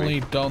definitely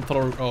with me. don't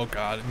throw. Oh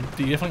god,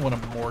 you definitely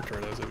want to mortar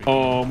those. If you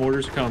Oh,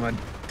 mortars coming.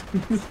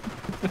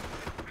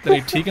 The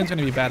AT gun's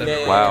gonna be bad at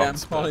Yeah, Wow. I'm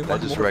calling I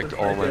one just more wrecked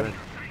all right my there. men.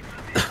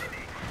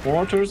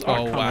 Mortars are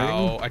Oh coming.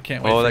 wow, I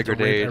can't wait Oh, for that it to rape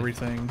grenade.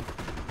 everything.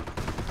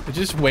 It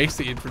just wastes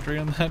the infantry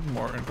on that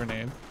mortar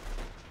grenade.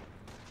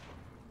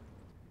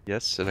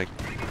 Yes, and I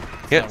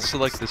can't not-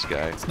 select this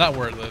guy. It's not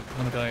worth it, I'm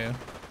gonna tell you.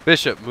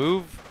 Bishop,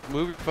 move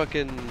your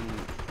fucking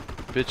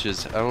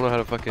bitches. I don't know how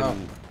to fucking. Oh.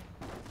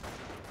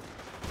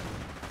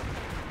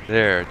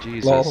 There,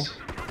 Jesus. Lol.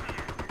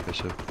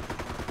 Bishop.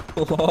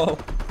 Lol.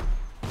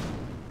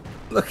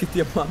 Look at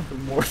the amount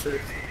of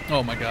mortars.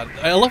 Oh my god.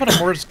 I love how the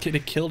mortars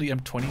kill the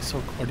M20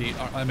 so, or the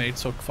M8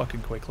 so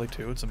fucking quickly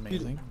too. It's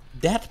amazing.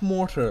 That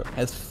mortar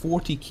has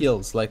 40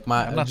 kills, like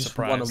I'm not just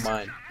one of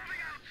surprised. mine.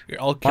 Here,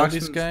 I'll kill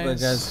these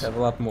Marksman's, the guys have a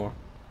lot more.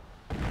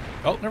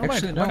 Oh, never mind.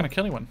 Actually, I'm no. not gonna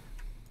kill anyone.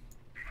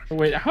 Oh,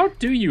 wait, how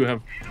do you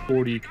have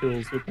 40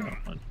 kills with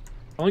that one?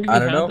 How long I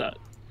have you don't had know. that?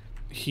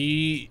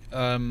 He's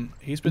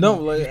been No,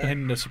 he's like, been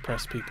hitting to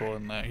suppress people,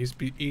 and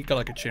he got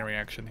like a chain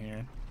reaction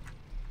here.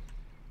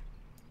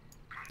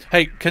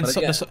 Hey, can But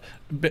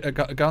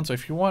Gonzo,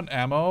 if you want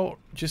ammo,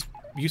 just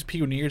use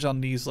pioneers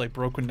on these like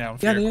broken down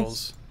Yeah,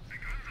 vehicles.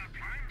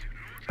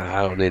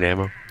 I don't need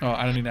ammo. Oh,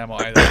 I don't need ammo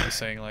either. I'm just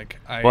saying, like,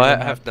 I Well, I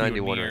don't have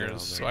 91 right now,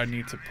 pioneers, so man. I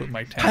need to put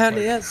my tank.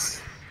 Pioneers.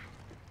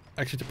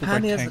 Actually, to put my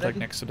Pioneers tank like ready.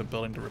 next to the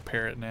building to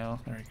repair it now.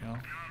 There you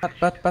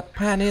go. But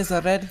pioneers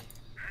are red.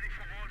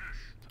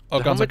 Oh,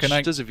 How Gonzo, much can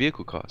I? does a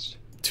vehicle cost?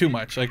 Too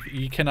much. Like,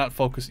 you cannot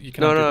focus. You No,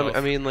 cannot do no, both.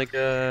 I mean like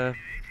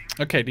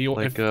Okay, do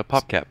you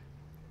pop cap.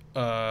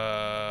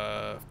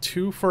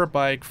 2 for a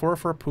bike, 4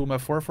 for a Puma,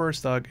 4 for a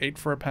Stug, 8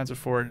 for a Panzer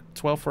IV,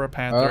 12 for a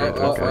Panther, and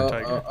 12 for a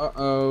Tiger.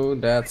 Oh,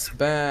 that's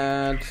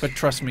bad. But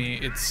trust me,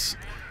 it's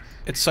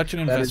such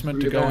an That is investment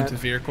to really go bad. into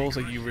vehicles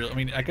that you really. I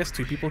mean, I guess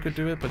 2 people could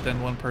do it, but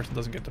then 1 person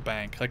doesn't get the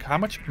bank. Like, how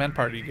much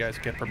manpower do you guys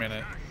get per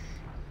minute?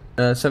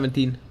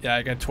 17. Yeah,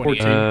 I got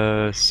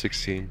 28.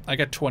 16. I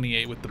got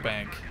 28 with the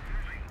bank.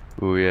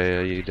 Ooh,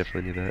 yeah, you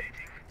definitely need that.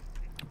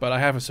 But I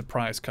have a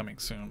surprise coming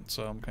soon,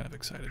 so I'm kind of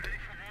excited.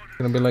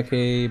 Gonna be like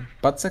a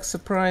butt sex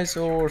surprise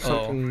or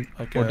something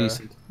like more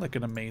decent. like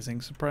an amazing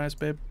surprise,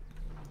 babe.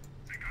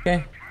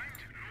 Okay.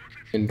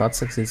 And butt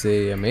sex is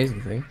a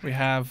amazing thing. We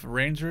have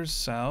Rangers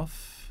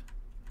South.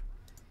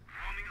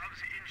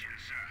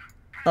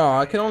 Oh,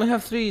 I can only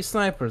have 3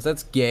 snipers.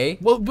 That's gay.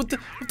 Well, what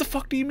the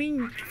fuck do you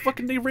mean?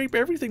 Fucking they rape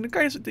everything. The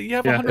guys, you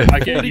have Yeah,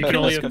 140 you can kills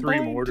only have 3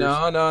 combined. mortars.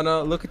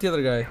 No. Look at the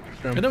other guy.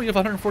 I know you have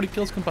 140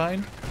 kills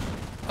combined.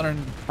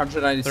 130.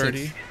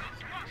 196.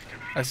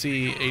 I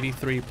see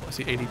 83. I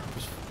see 80.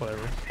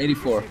 Whatever.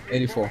 84.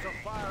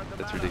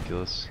 That's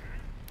ridiculous.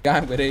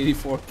 Guy with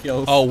 84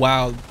 kills. Oh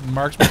wow,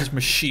 Marksman just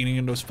machining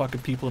into those fucking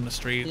people in the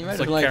street. You It's imagine,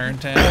 like like,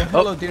 quarantine.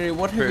 hello, dearie.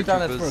 What have you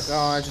done at work? Paratroopers. Oh,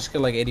 I just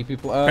killed like 80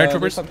 people. Paratroopers?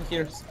 There's something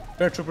here.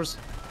 Paratroopers.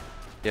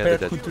 Yeah, they're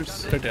dead.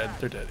 Paratroopers. They're dead.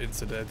 They're dead.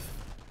 Insta dead.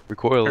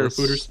 Recoilless,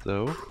 Parafooters.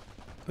 though.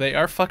 They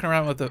are fucking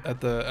around with the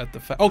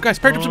oh guys,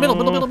 paratroopers middle.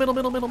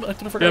 I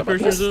forgot Yeah, about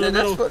Pershers that. in the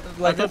That's middle. what-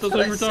 like, I thought that's that's what what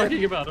I we were said.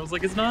 talking about. I was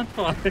like, it's not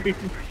fine.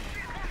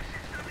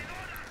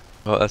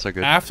 Oh, that's not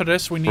good. After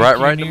this, we need Right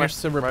into my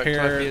pioneers to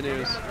repair.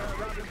 pioneers.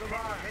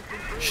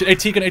 Shit,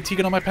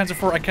 AT on my Panzer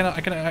IV.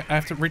 I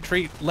have to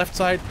retreat left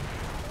side.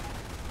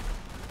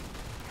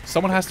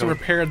 Someone has to Go.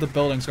 repair the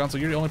buildings. Gonzo,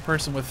 you're the only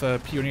person with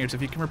pioneers.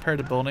 If you can repair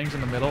the buildings in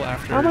the middle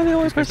after. How am I the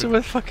only these guys person are-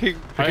 with fucking?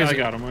 because I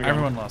got him.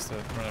 Everyone lost it.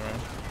 Whatever.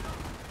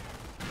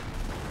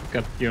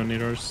 Got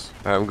pioneers.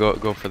 Alright, I'm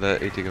go for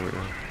that AT gun right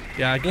now.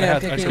 Yeah, I Yeah,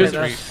 had taking to it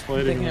retreat.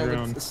 Sliding taking it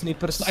around. with the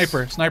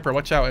snipers. Sniper,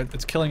 watch out.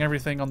 It's killing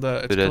everything on the.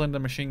 It's They're dead. killing the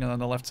machine gun on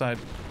the left side.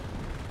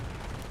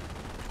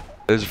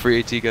 There's a free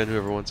AT gun,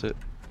 whoever wants it.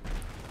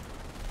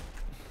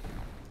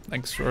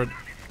 Thanks, Sword.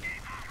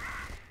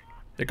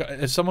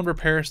 If someone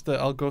repairs the,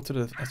 I'll go to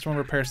the. If someone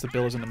repairs the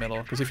buildings in the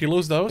middle, because if you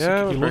lose those, Yeah,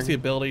 you we'll lose bring- the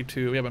ability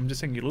to. Yeah, but I'm just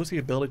saying you lose the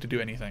ability to do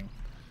anything.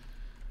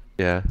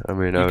 Yeah, I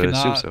mean, You I would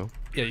assume cannot- so.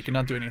 Yeah, you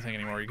cannot do anything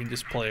anymore. You can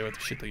just play with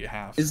the shit that you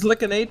have. Is it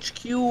like an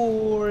HQ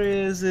or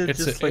is it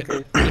It's just a, like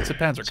a... it's a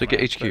Panzer. It's like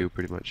a command, HQ,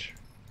 pretty much.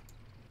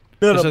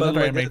 No, There's but another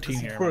like, M18 does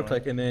here, it by work the way.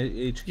 like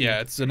an HQ? Yeah,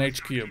 it's an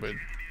HQ, but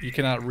you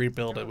cannot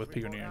rebuild it with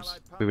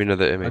pioneers. Maybe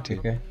another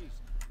M18.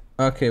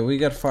 Okay, we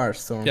got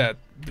Firestorm. Yeah,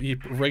 you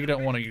really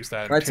don't want to use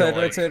that. Right until, side,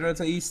 like, right side, right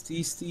side, east,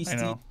 I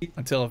know, east.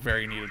 until a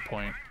very needed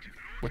point,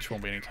 which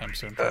won't be anytime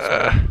soon.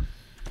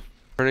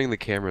 Turning the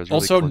camera is really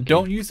Also, clunky.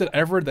 don't use it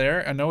ever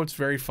there. I know it's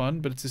very fun,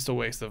 but it's just a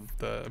waste of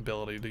the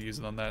ability to use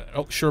it on that.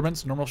 Oh,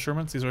 Shermans, normal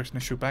Shermans. These are actually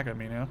gonna shoot back at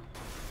me now.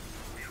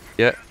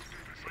 Yeah.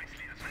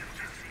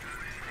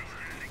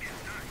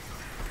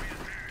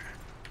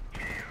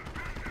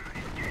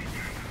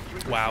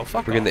 Wow,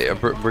 fuck Bring in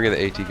off.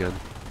 the AT gun.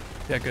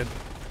 Yeah, good.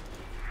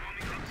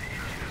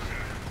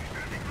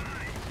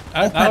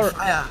 Open fire.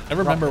 I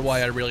remember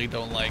why I really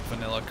don't like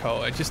Vanilla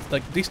CoH. I just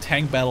like these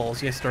tank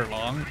battles. Yes, they're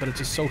long, but it's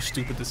just so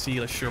stupid to see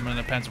a Sherman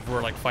and a Panzer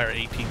IV like fire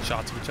 18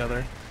 shots at each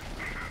other.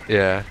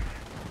 Yeah.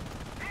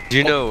 Do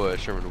you know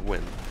Sherman would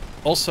win?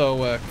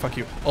 Also, fuck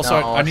you. Also,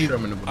 No, I need,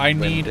 Sherman would I win.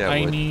 need, Yeah,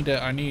 I would. need,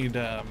 I need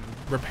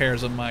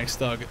repairs on my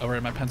Stug or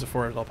my Panzer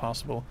IV as all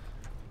possible.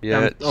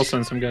 Yeah. I'll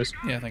send some guys.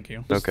 Yeah, thank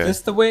you. Is Okay.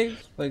 this the way?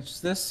 Like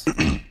just this?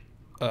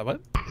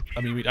 What?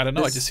 I mean, I don't know.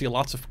 I This- just see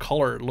lots of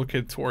color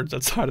looking towards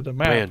that side of the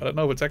map. Man. I don't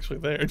know if it's actually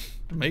there.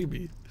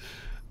 Maybe.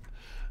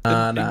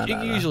 Nah,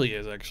 It usually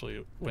is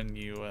actually when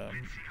you.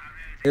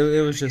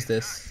 It was just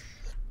this.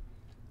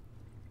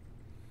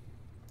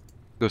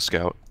 Go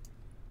scout.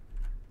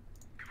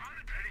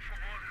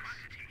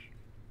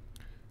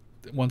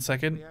 1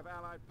 second. We have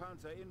Allied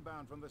Panzer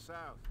inbound from the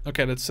south.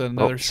 Okay, that's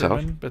another south.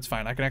 Sherman. That's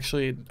fine. I can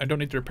actually. I don't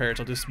need the repairs.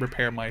 I'll just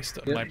repair my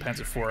my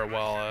Panzer IV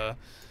while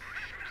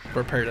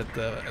repaired at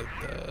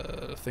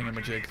the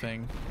thingamajig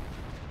thing.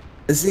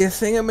 Is he a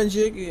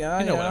thingamajig? Yeah,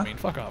 You know what I mean?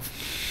 Fuck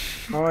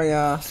off. Oh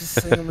yeah, it's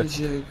a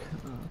thingamajig.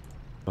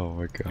 Oh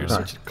my You're god.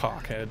 such a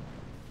cockhead.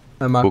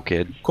 I'm a Cool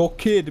kid. cool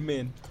kid,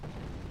 man.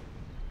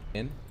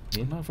 I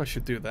don't know if I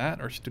should do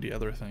that or should do the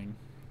other thing.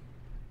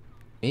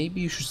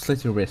 Maybe you should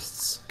slit your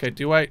wrists. Okay,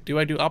 do I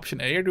do option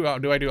A or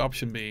do I do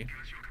option B?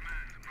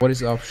 What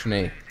is option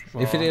A?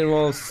 If it Well,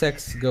 involves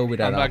sex, go with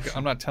that option.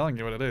 I'm not telling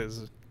you what it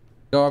is.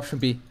 Go option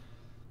B.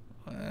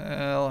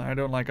 Well, I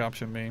don't like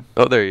option B.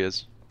 Oh, there he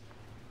is.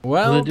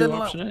 Well, Then do then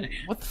option A.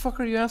 what the fuck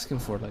are you asking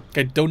for? Like,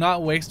 Okay, do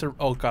not waste the.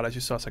 Oh god, I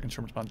just saw a second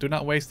Sherman spawn. Do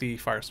not waste the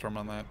firestorm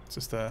on that. It's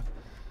just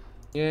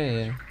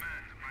yeah.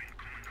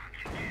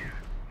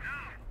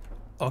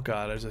 Oh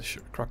god, there's a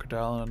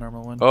crocodile and a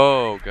normal one.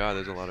 Oh god,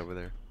 there's a lot over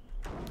there.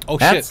 Oh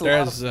That's shit, a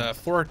lot there's of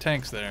 4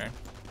 tanks there,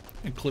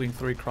 including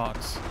 3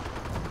 crocs.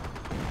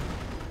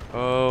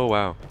 Oh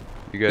wow.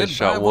 You guys Good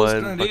shot Bibles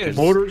one. Grenadiers. fucking-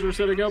 Mortars are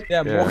setting up.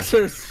 Yeah, Yeah.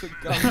 mortars.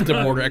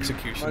 The mortar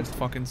execution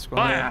fucking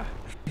squad.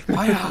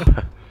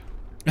 Fire!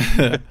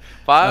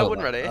 Fire Oh, one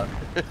ready.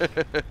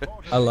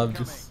 I love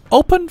this.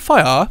 Open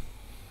fire.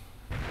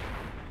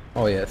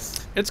 Oh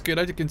yes. It's good.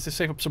 I can just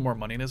save up some more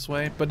money this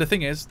way. But the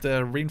thing is,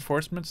 the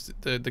reinforcements,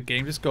 the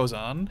game just goes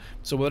on.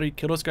 So whether you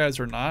kill those guys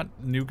or not,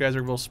 new guys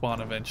will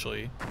spawn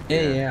eventually.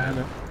 Yeah, I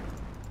know.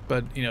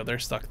 But you know they're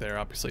stuck there,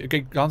 obviously.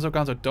 Okay,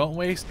 Gonzo, don't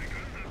waste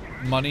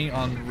money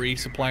on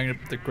resupplying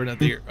the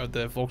grenadier,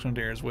 the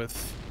Volksgrenadiers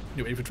with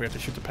new infantry to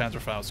shoot the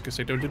Panzerfaust because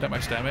they don't do that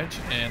much damage,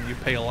 and you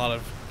pay a lot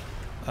of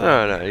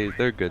No,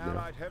 they're good now.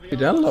 Allied heavy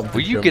Dude, I love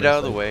Will the you get Germans, out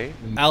of the like, way?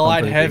 in Allied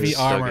company heavy things.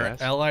 armor.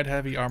 ass. Allied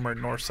heavy armor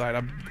north side.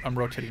 I'm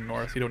rotating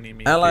north. You don't need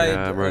me. Allied,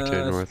 Yeah, I'm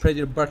rotating north. spread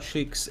your butt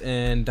cheeks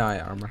and die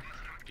armor.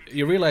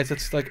 You realize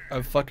it's like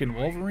a fucking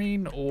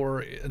Wolverine,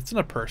 or it's in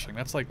a Pershing.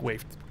 That's like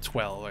wave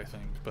 12, I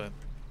think. But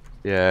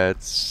Yeah,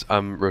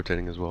 I'm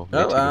rotating as well. Me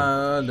too.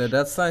 Oh,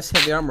 that's nice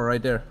heavy armor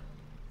right there.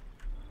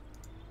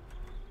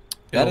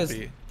 That it'll is-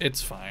 be.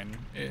 It's fine.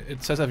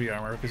 It says heavy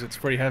armor because it's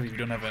pretty heavy. You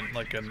don't have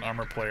like an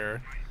armor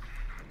player.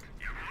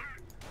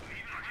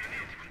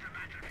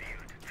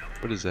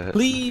 What is that?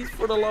 Please,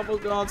 for the love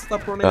of God,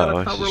 stop running Oh, out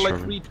of it's cover just like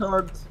from-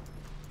 retards.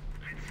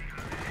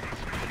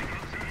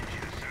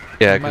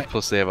 Yeah, My- 'cause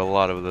plus they have a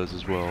lot of those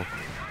as well.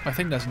 My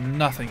thing does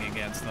nothing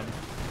against them.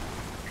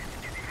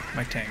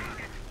 My tank.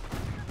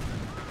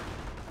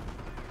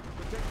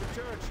 Protect the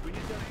church. We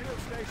need that field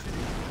station.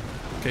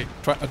 Okay.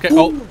 Try. Okay.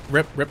 Oh,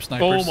 rip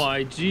snipers. Oh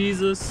my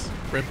Jesus!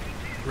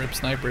 Rip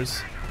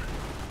snipers.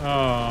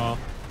 Oh.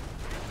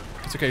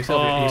 It's okay. You still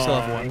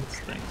have one.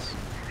 Thanks.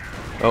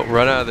 Oh,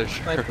 run out of there,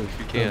 sure, Snipers. if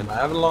you can. I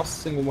haven't lost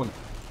a single one.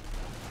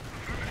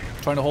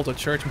 Trying to hold the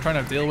church. I'm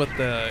trying to deal with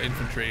the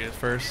infantry at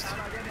first.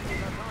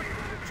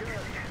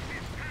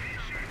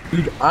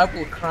 Dude, I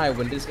will cry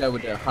when this guy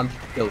with 100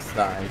 kills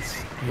dies.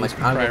 He's Like,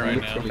 gonna I cry will right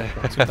literally now.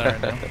 cry. He's gonna die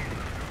right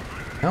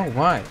now. No,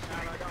 why?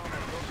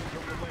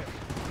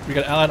 We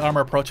got allied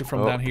armor approaching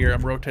from Oh. down here.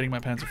 I'm rotating my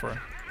Panzer IV.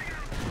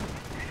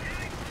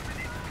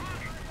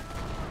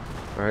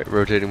 Alright,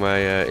 rotating my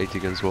AT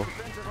gun as well.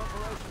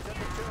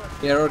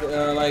 Yeah,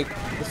 like,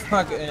 the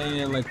stuck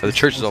and like... Oh, the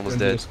church is almost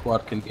Grenadier dead.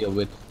 Squad can deal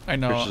with. I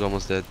know. Church is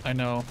almost dead. I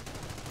know.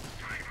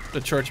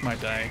 The church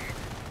might die.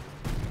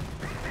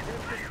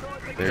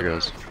 There it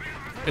goes.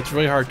 It's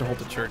really hard to hold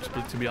the church,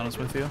 but to be honest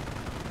with you.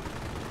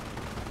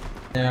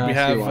 Yeah, We I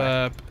see have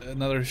why.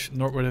 another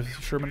Northwood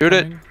Sherman Shoot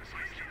it. coming.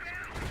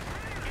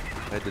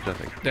 I did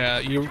nothing. Yeah,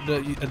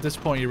 at this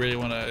point you really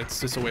want to. It's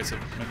just a waste of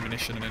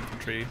ammunition and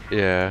infantry.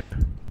 Yeah.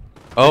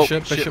 Oh,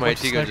 Bishop, shit, Bishop my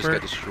wants AT gun just sniper.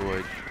 got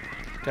destroyed.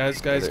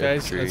 Guys, the that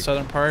infantry.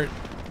 southern part,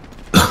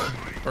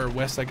 or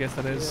west, I guess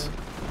that is.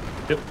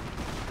 Yep.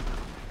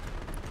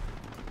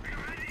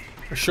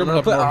 Or Sherman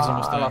up north is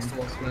almost I lost done.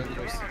 the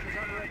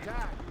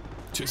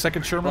Grenadiers.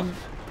 Second Sherman.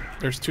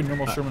 There's 2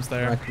 normal Shermans I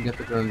there. can get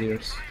the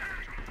Grenadiers.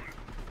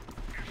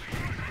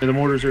 Yeah, the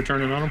mortars are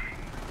turning on them.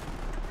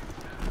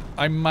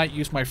 I might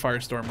use my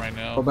Firestorm right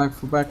Fall now. back,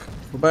 fall back,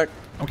 fall back.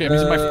 Okay,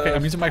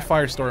 I'm using my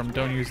Firestorm.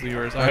 Don't use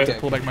yours. I have to Okay.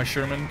 pull back my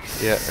Sherman.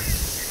 Yeah.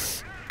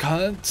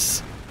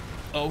 Cunts.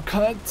 Oh,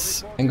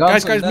 cunts. And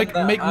Guys, Gonzo,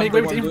 make I'm way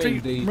the with one the infantry.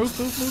 doing the-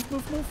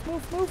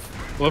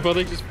 Move. What if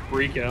they just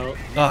freak out?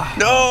 Ah.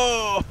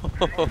 No!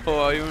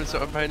 Even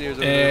some pioneers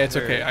over there. It's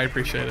okay. I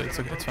appreciate it. It's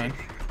okay. It's fine.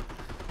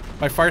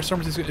 My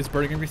Firestorm is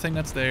burning everything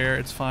that's there.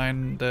 It's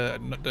fine.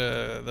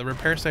 The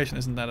repair station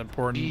isn't that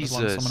important as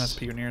long as someone has Jesus.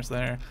 pioneers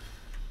there.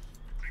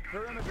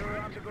 Perimeter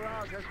around the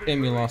garage has been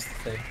Damn, you lost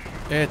the thing.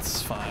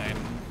 It's fine.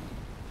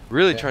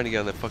 Really trying to get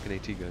on that fucking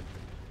AT gun.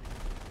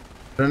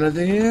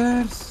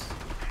 Grenadiers.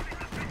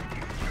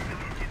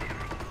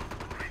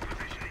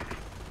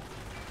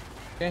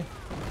 Okay.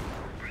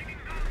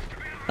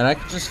 And I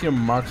can just hear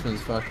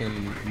marksman's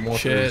fucking mortars.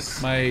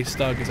 Shit, my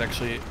Stug is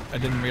actually. I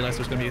didn't realize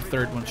there's gonna be a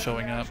third one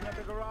showing up. at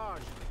the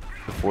garage.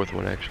 The fourth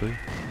one, actually.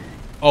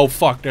 Oh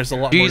fuck! There's a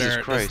lot Jesus more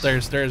there.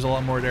 Christ. There's a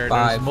lot more there.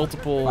 Five. There's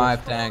multiple.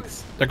 5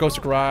 tanks. There goes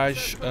the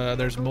garage.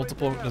 There's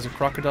multiple. There's a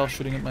crocodile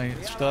shooting at my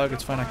stug.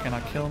 It's fine. I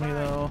cannot kill me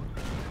though.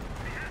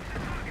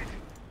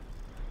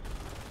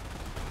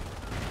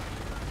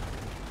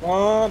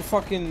 What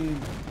fucking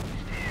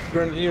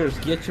grenadiers?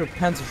 Get your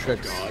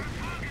Panzerschrecks.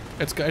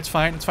 It's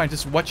fine. It's fine.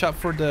 Just watch out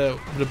for the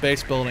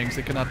base buildings.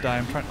 They cannot die.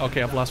 I'm trying.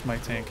 Okay, I've lost my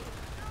tank.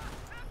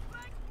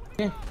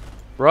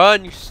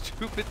 Run, you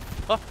stupid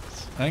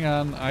fucks. Hang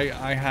on.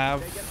 I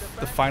have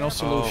the final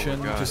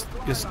solution. God.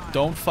 Just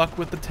don't fuck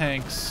with the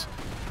tanks.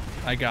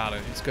 I got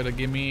it. It's gonna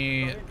give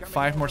me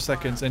 5 more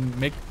seconds and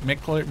make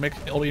all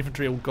the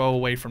infantry will go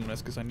away from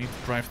this because I need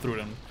to drive through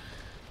them.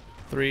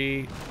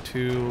 3,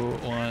 2,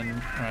 1. All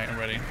right, I'm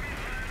ready.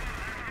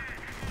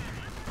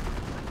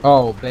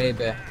 Oh,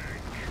 baby.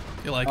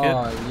 You like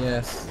Oh, it?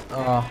 yes.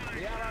 Oh.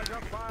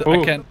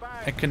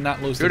 I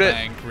cannot lose Shoot the it.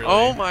 tank. Really.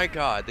 Oh my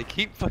god, they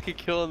keep fucking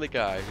killing the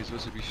guy who's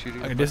supposed to be shooting.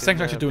 Okay, the this tank's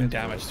fucking, actually doing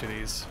Vanilla. damage to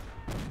these.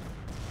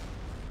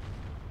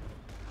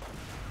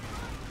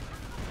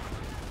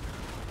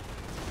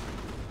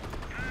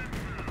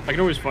 I can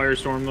always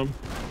firestorm them.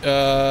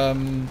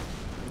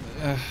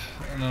 I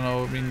don't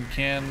know. I mean,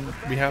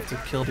 we have to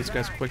kill these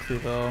guys quickly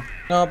though.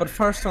 No, but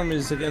Firestorm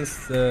is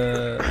against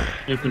the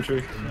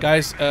Infantry.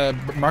 Guys,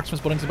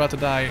 Marksman's building's about to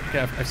die.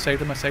 Yeah, I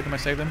saved them. I saved them. I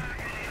saved them.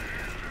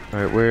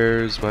 Alright,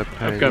 where's my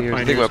pioneers?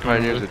 I think my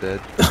pioneers are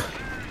dead.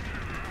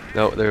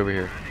 No, they're over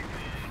here.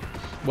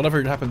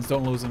 Whatever happens,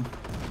 don't lose them.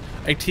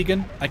 Hey,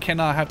 Tegan, I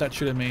cannot have that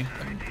shoot at me.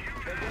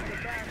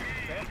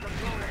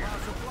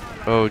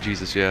 Oh,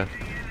 Jesus, yeah.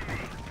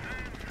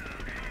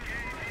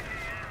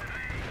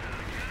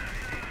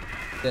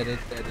 dead.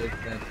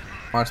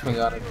 Marksman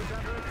got it.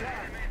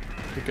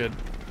 You're good.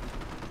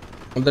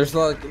 There's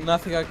like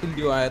nothing I can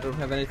do. I don't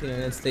have anything in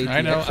its state.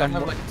 I know. Actually, I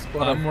have, like, a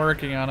squad I'm of-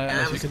 working on it.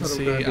 Yeah, As you can squad of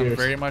see, I'm grenadiers.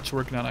 very much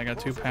working on it. I got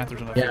 2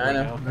 Panthers on the field Yeah, I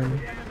right know. now.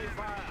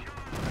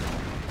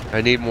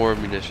 I need more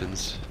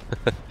munitions.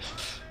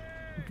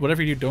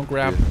 Whatever you do, don't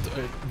grab.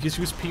 Just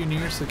use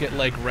pioneers to get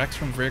like wrecks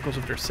from vehicles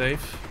if they're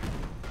safe.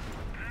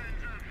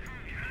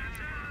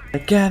 I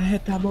can't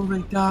hit that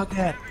moving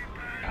target.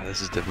 God,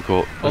 this is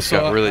difficult. This Also,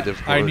 got really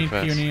difficult. I really need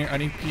fast. pioneer. I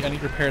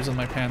need repairs on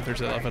my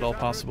Panthers if at all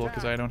possible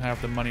because I don't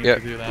have the money Yeah,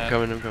 to do that.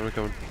 I'm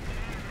coming.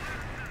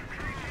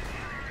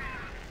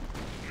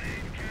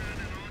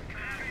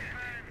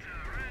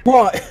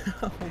 Why?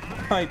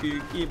 Why do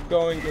you keep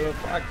going to the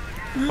fuck?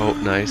 Oh,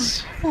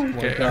 nice. Oh my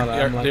Okay, god,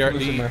 I'm like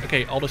losing my-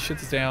 okay, all the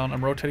shit's down.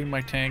 I'm rotating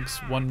my tanks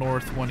 1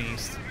 north, 1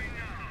 east.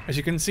 As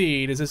you can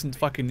see, this isn't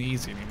fucking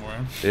easy anymore.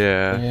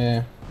 Yeah.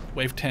 Yeah.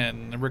 Wave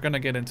 10, and we're gonna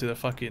get into the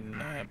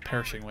fucking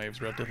perishing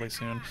waves relatively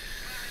soon.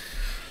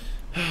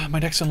 My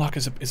next unlock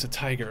is a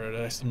tiger.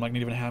 I'm like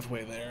not even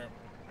halfway there.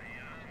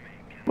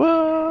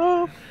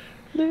 Whoa.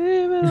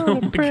 Oh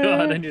my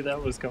god, I knew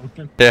that was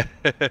coming. Yeah.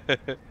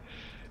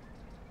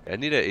 I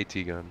need an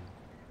AT gun.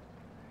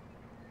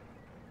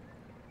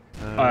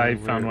 I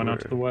found one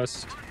out to the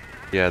west.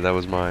 Yeah, that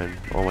was mine.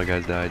 All my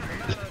guys died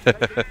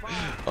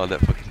on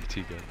that fucking AT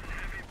gun.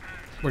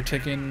 We're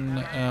taking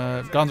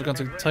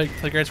Gonzo.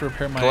 Tell guys to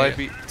repair my.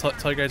 Calliope.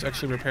 Tell guys to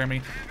actually repair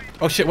me.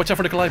 Oh shit! Watch out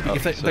for the Calliope. Oh,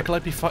 If the shit.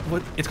 Calliope,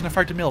 it's gonna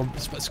fire the mill.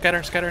 Scatter.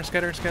 Oh,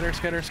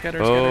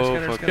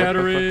 fuck.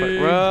 Scatter.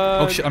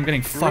 Run. Oh shit! I'm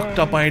getting fucked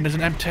up by. There's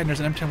an M10.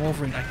 There's an M10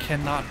 Wolverine. I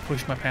cannot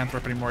push my Panther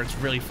up anymore. It's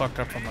really fucked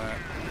up from that.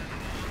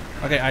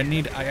 Okay, I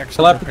actually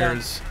Slap it down.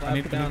 repairs. Slap I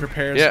need it down.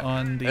 repairs Yeah,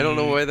 on the. I don't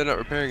know why they're not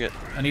repairing it.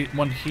 I need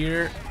one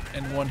here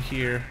and one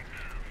here.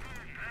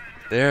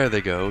 There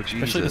they go. Jesus.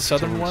 Especially the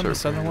southern someone one. The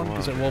start southern one, repairing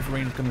because them. that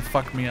Wolverine is gonna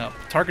fuck me up.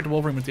 Target the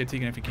Wolverine with the AT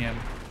gun if you can.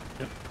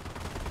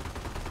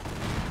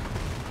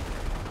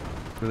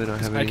 Do they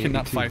not have I any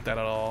cannot AT? fight that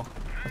at all.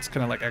 That's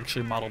kind of like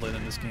actually modeled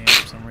in this game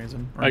for some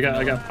reason. Or I got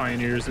vanilla.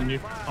 pioneers in you.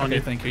 On Okay,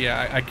 you. thank you.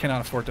 Yeah, I cannot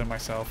afford them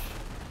myself.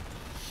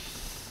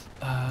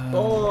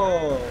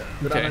 Oh,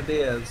 okay.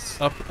 grenadiers.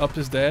 Up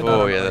is dead.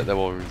 Oh yeah, that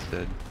Wolverine's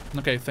dead.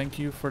 Okay, thank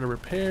you for the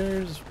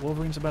repairs.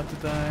 Wolverine's about to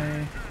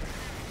die.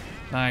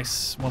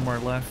 Nice. 1 more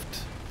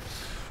left.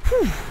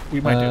 Whew,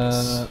 we might do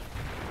this.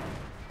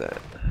 That.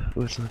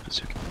 What's the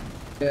bazooka?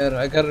 Yeah,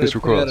 I got It's it.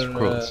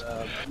 recoils.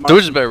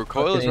 Those are better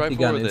recoil is right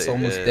gun. for It's the-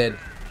 almost yeah. dead.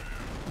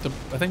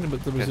 I think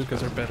the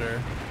bazookas are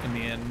better in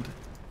the end.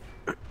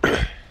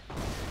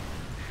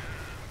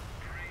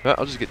 Well,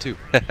 I'll just get 2.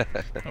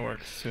 That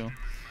works too.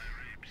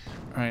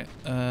 Alright,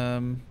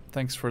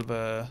 thanks for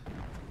the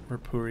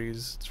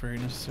repuries. It's very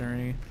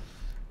necessary.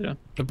 Yeah.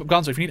 But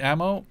Gonzo, if you need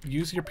ammo,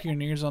 use your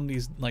pioneers on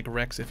these like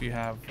wrecks if you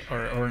have,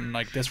 or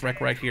like this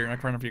wreck right here, right in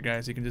front of you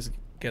guys. You can just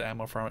get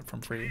ammo from it from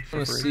free. For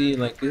Let's free. see,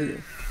 like,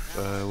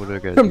 What do I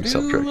got?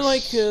 do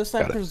like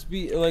snipers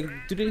be like?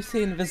 Do they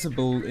stay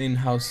invisible in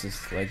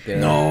houses? Like,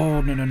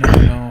 No,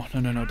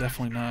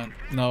 definitely not.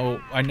 No,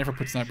 I never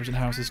put snipers in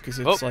houses because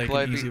it's Oh, like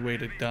Calliope. an easy way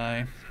to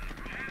die.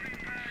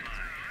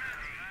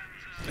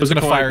 There's It's a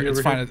gonna fire. Calliope It's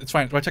over fine. here. It's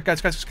fine. Watch out, guys!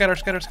 Scatter!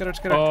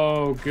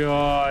 Oh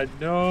god,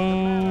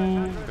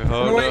 no.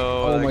 Oh Wait.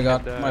 no! Oh my I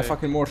god, can my die.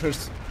 fucking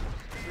mortars.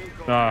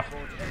 Ah,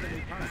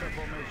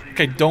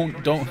 Okay, don't.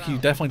 You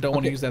definitely don't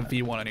want to use that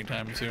V1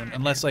 anytime soon,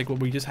 unless like what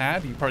we just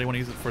had. You probably want to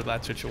use it for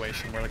that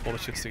situation where like all the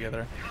shit's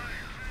together.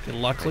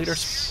 Okay,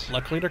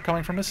 luckily they're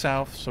coming from the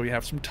south, so we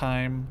have some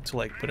time to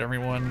like put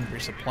everyone,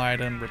 resupply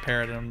them,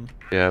 repair them.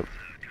 Yeah.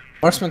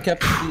 Marksman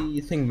kept the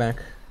thing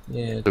back.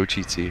 Yeah. So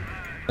cheatsy.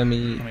 Let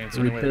me it's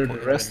the only way to repair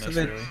the rest of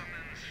it. really.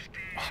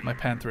 Oh, my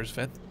Panther is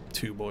vet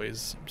 2,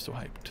 boys. I'm so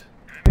hyped.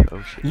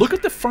 Oh shit. Look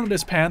at the front of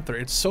this Panther.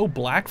 It's so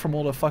black from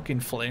all the fucking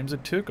flames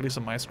it took, at least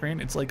on my screen.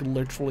 It's like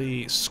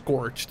literally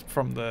scorched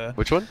from the...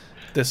 Which one?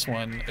 This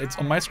one. It's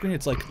on my screen.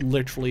 It's like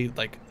literally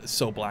like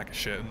so black as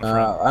shit in the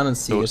front. I don't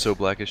see it. So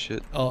black as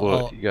shit.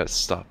 I'll- You gotta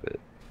stop it.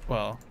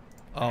 Well,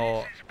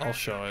 I'll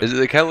show it.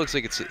 It kind of looks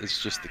like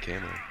it's just the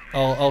camera.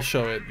 I'll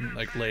show it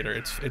like later.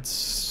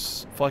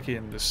 It's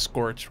fucking the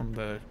scorch from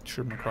the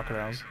Sherman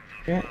crocodiles.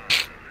 Yeah.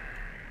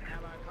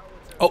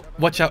 Oh,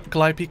 watch out!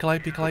 Calliope.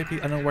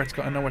 I know where it's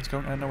going. I know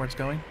where it's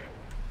going.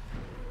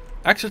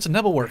 Actually, it's a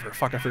Nebelwerfer.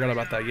 Fuck, I forgot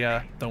about that.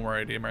 Yeah, don't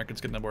worry. The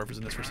Americans get Nebelwerfers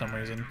in this for some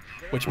reason,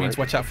 which means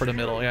watch out for the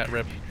middle. Yeah,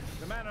 rip.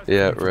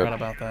 Yeah, I forgot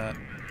about that.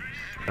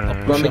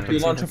 Want me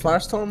to launch a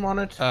firestorm on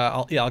it?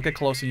 I'll get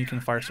close and you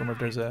can firestorm if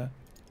there's a.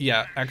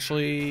 Yeah,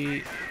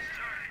 actually.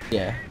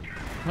 Yeah.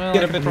 Well,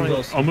 Get I a can bit probably-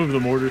 close. I'll move the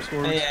mortars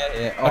forward.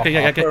 Yeah. Okay,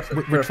 yeah, get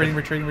Perfect, retreating.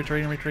 What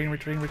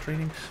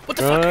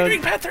the fuck are you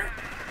doing, Panther?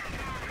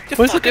 You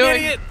fucking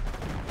idiot!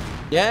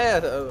 Yeah,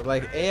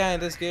 like AI in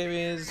this game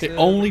is. They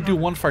only do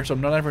one firestorm.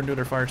 Not everyone do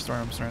their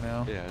firestorms right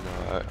now.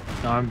 Yeah,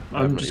 no. No,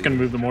 I'm just gonna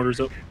move the mortars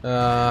up.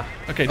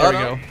 Okay, there we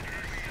go.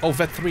 Oh,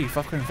 vet 3.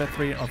 Fucking vet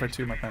 3. Oh, vet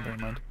 2. My Panther,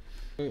 never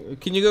mind.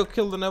 Can you go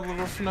kill the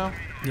Nebelwerfer now?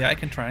 Yeah, I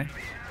can try.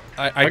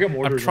 got I'm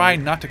mortars trying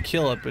on it. not to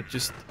kill it, but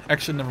just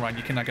actually never mind.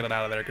 You cannot get it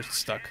out of there because it's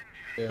stuck.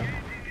 Yeah.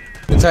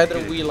 It's either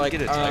we like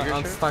Get a tiger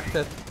shirt? unstuck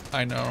that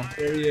I know.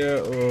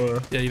 area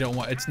or. Yeah, you don't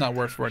want. It's not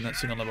worth for a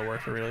single level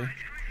warfare, really.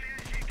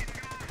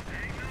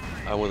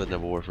 I want the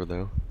Nebelwerfer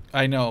though.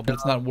 I know, but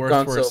it's not worth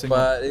Gone for a so single.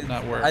 far. It's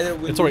Not worth. either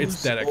we It's already. It's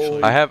lose dead or-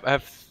 actually. I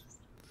have.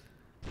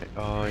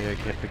 Oh yeah, I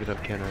can't pick it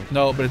up, can I?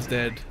 No, but it's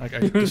dead. Like I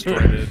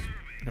destroyed it.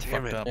 I Damn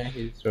fucked it. up. Yeah,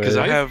 he's Because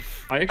right. I have.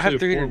 I I actually have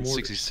have 4 mortars.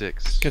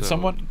 366. Can so-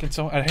 someone?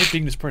 I hate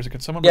being this person.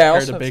 Can someone Yeah, I repair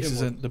also the have two bases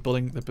more. and the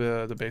building,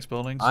 the base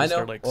buildings? I Since know.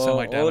 They're like Well,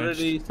 semi-damaged.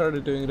 already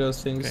started doing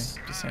those Okay, things.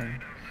 just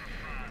saying.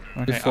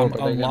 Okay, Before,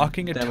 but I'm they get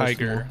unlocking a damaged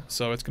tiger, more.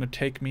 so it's gonna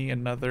take me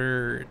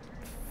another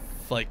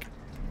like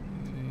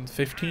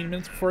 15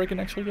 minutes before I can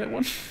actually get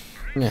one.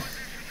 Yeah.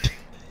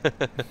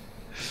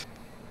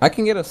 I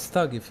can get a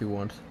stug if you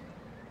want.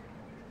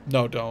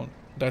 No, don't.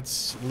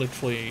 That's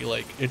literally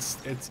like it's.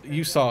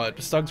 You saw it.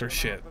 The stugs are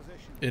shit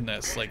in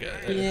this. Like.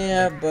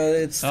 Yeah, but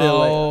it's still.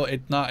 No, Like,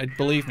 it's not.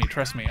 Believe me,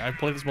 trust me. I've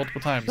played this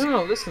multiple times.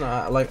 no, listen.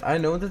 I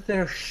know that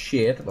they're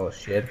shit. Well,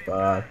 shit,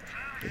 but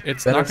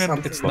It's better not gonna.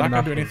 something It's than not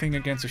gonna do nothing. anything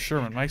against a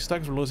Sherman. My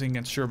stugs were losing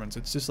against Shermans.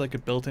 It's just like a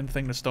built-in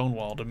thing to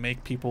Stonewall to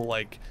make people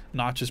like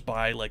not just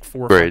buy like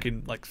 4 Right.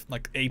 fucking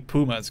like 8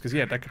 Pumas because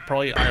yeah, that could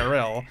probably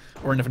IRL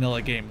or in a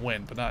vanilla game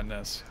win, but not in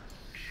this.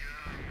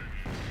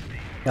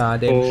 nah,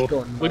 they Oh, just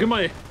going. look at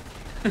my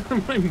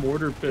my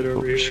mortar pit over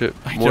Oh here. shit.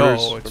 I Mortars,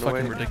 know it's run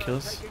fucking away.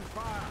 ridiculous.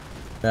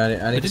 I need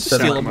Did to you just set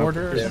steal a them up.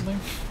 mortar or Yeah. something?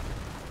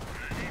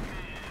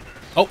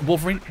 Oh,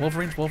 Wolverine.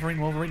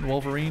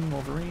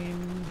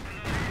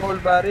 Whole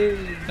body.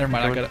 Never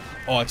mind, I Going- got it.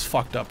 Oh, it's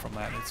fucked up from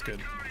that. It's good.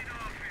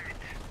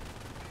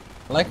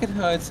 I like it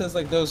how it says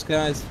like those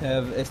guys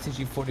have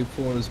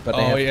STG-44s, but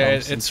they Oh have yeah,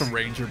 Thompsons. it's a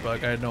ranger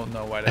bug. I don't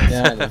know why that's.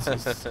 Yeah, it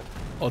it's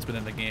oh, it's been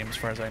in the game as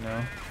far as I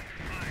know.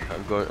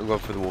 I'm going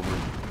for the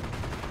Wolverine.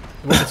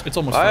 It's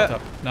almost I- fucked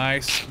up.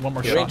 Nice. One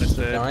more The shot Rangers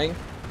are instead. dying.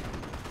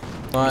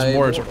 These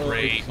mortars are mo-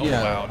 great. Oh,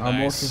 yeah, wow, our nice.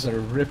 mortars are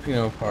ripping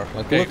them apart.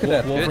 Like, Okay, look at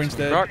that. Wolverine's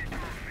dead. Croc.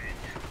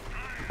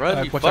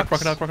 Run, you Watch out,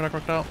 fucks.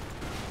 crocodile.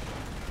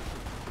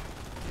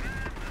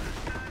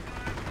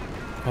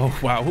 Oh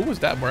wow, who was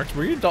that, Marks?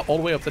 Were you all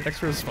the way up the next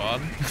to his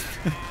spawn?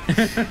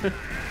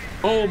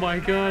 Oh my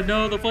god,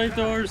 no, the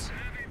flamethrowers!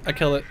 I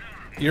kill it.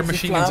 Your It's a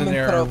machine guns in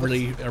flaming there are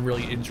purpose.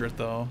 really injured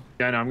though.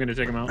 Yeah, no, I'm gonna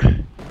take them out.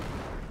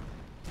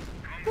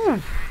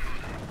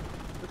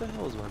 What the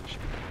hell is my machine?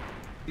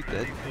 He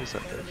dead? How is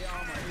that dead?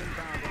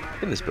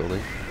 In this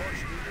building.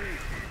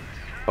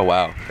 Oh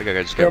wow, that guy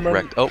just got Sherman,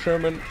 wrecked. Oh,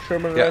 Sherman,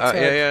 yeah, right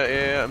side.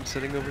 yeah. I'm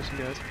sitting over some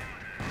guys.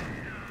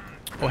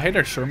 Oh hey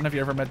there, Sherman. Have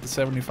you ever met the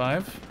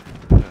 75?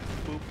 Boop.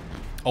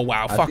 Oh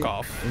wow, I fuck think-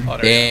 off. Oh,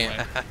 there you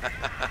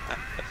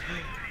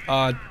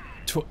Damn. go.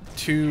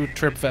 2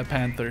 Trip Vet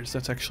Panthers.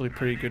 That's actually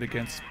pretty good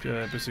against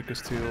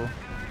bazookas too.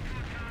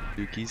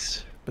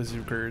 Dookies.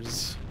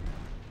 Bazookas.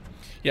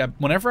 Yeah,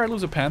 whenever I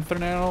lose a Panther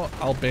now,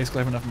 I'll basically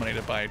have enough money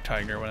to buy a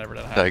Tiger whenever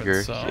that happens.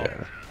 Tiger. So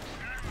Yeah.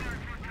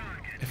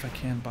 if I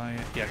can buy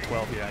it, yeah,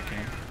 12. Yeah, I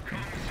can. Okay.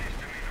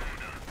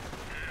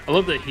 I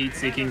love the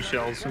heat-seeking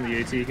shells from the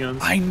AT guns.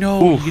 I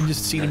know. Oof, You can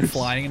just see them nice.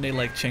 flying and they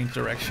like change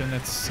direction.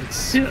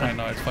 It's. Yeah. I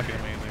know. It's fucking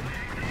amazing.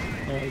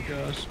 Oh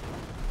gosh.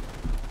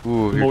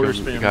 Ooh, here Mortar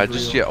comes, spam God, is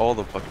just real. get all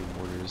the fucking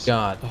mortars.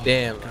 God Oh,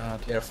 damn. God.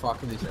 They're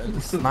fucking these.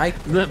 The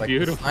snipers, Isn't that like,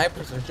 beautiful? the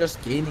snipers are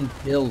just gaining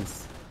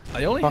kills.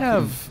 I only Fucking-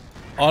 have,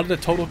 out of the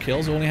total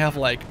kills, I only have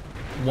like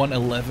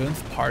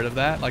 1/11th part of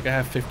that. Like I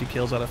have 50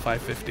 kills out of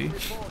 550.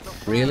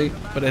 Really?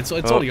 But it's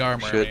Oh, all the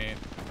armor. shit. I mean,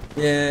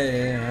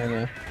 Yeah, I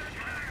know.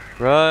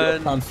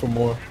 Run! Time for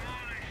more.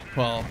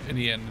 well, in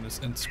the end,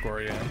 in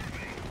score, yeah.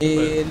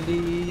 In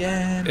the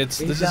end, This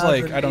it is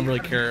like doesn't I don't really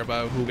matter. care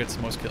about who gets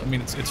the most kills. I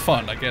mean, it's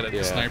fun. I get it. Yeah.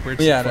 The sniper.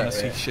 It's Yeah, fun no, to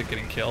see yeah. shit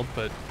getting killed,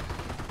 but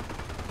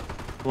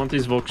I want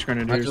these Volks I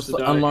Grenadiers just to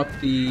die.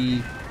 unlocked the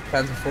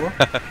Panzer 4.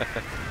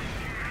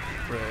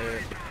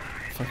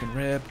 fucking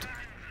ripped.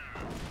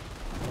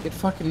 Get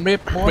fucking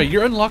ripped, boy. Wait,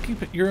 you're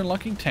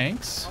unlocking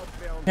tanks?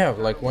 Yeah,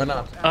 like why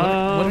not? when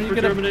are you For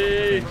gonna-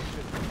 Germany!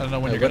 I don't know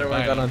when Like, you're when gonna am I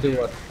buy gonna them. do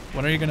what?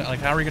 When are you gonna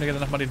how are you gonna get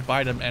enough money to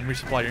buy them and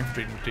resupply your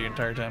infantry the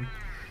entire time?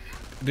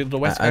 Did the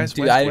West guys?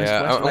 dude, West, I- West,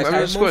 Yeah, West, I'm West? gonna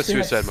just go mostly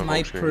have suicide my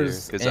Volks Grenadier,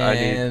 snipers 'cause I need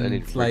and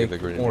regular like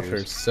grenadiers.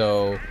 mortars.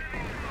 So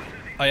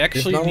I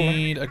actually no-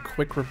 need a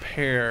quick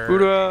repair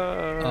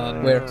Hoorah!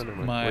 on Where? Never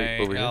mind. my. Wait,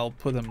 over here? I'll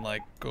put them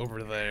like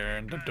over there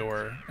in the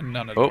door, and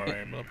not a Oh. door,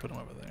 right, but I'll put them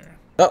over there.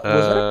 oh, was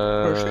that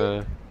a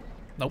Pershing?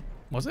 Nope,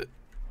 was it?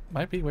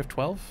 Might be wave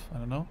 12. I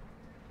don't know.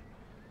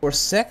 For a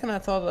second, I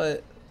thought I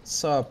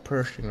saw a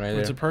Pershing right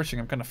It's there. a Pershing.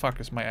 I'm kind of fucked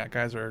because my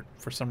guys are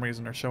for some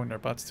reason are showing their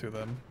butts to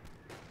them.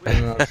 Please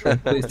turn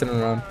around. The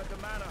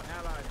manor,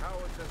 Allied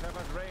howitzers have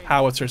at range.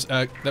 Howitzers.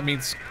 That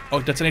means. Oh,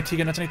 that's an AT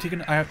gun. That's an AT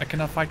gun. I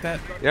cannot fight that.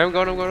 Yeah, I'm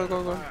going.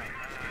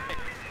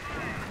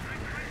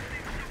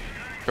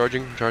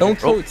 Charging. Don't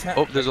throw Oh, it.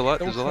 oh, there's a lot.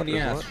 Don't There's a throw lot. the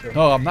There's a ass, lot. sure.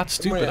 No, I'm not Don't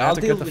stupid. worry, I have I'll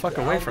to deal get the with fuck it.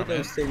 away I'll from do it.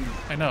 those things.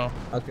 I know.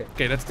 Okay.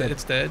 Okay, that's dead.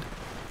 It's dead.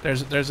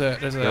 There's a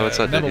No, it's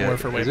not dead Nebel yet.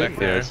 Warfare way Is back it?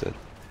 there. Yeah, it's dead.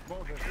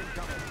 Mortars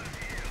incoming.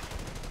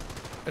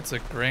 It's a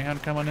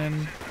Greyhound coming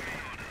in.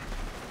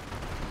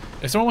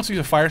 If someone wants to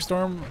use a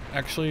Firestorm,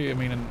 actually, I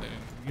mean,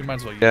 you might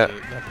as well use Yeah. it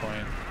at that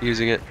point.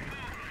 Using it.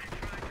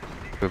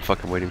 I've been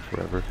fucking waiting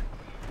forever.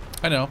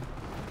 I know.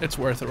 It's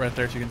worth it right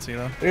there, as you can see,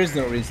 though. There is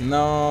no reason.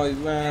 No,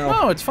 well.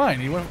 No, it's fine.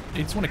 You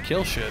just want to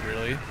kill shit,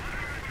 really.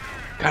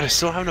 God, I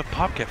still have enough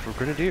popcat for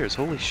grenadiers.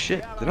 Holy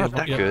shit, they're not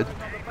that Yep. good.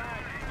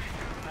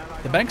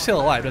 The bank's still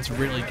alive. That's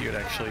really good,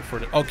 actually.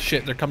 Oh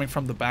shit, they're coming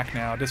from the back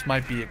now. This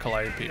might be a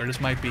Calliope, or this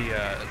might be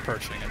a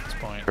Pershing at this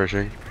point.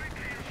 Pershing.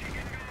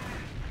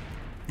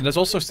 And there's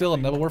also still a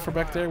Nebel Warfare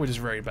back there, which is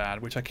very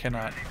bad, which I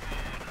cannot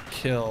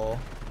kill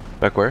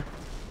Back where?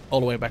 all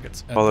the way back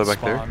at All the the way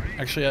back there? spawn.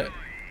 Actually,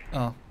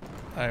 I'll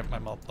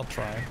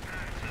try.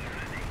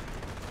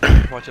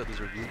 Watch out, these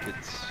are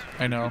Rukits.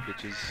 I know.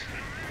 Bitches.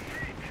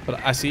 But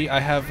I see. I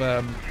have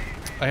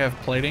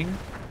plating.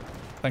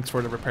 Thanks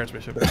for the repairs,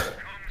 Bishop.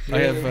 I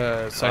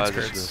have side I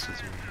just skirts.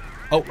 missed it.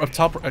 Oh,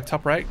 top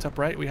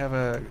right. We have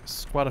a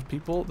squad of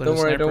people. There's Don't a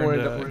worry, sniper don't worry,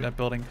 in, don't in worry. that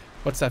building.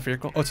 What's that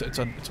vehicle? Oh, it's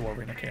a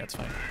Wolverine. Okay, that's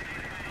fine.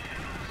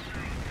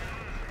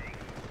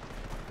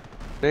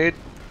 Nade.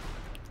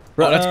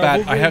 Oh, that's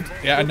bad. I Wolverine. have.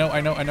 Yeah, I know.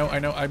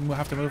 I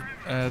have to move.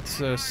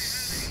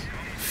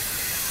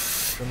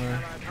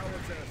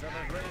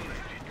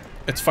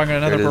 It's finding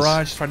another There it is.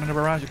 barrage. It's finding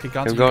another barrage. Okay,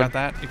 Gonzo, I'm you going. got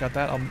that. You got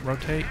that. I'll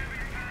rotate.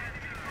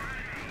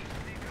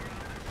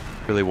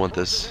 Really want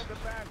this.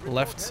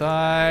 Left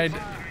side.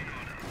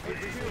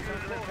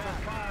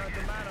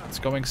 It's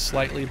going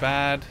slightly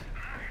bad.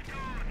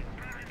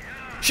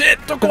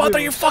 Shit! Don't go out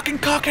there, you fucking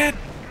cockhead!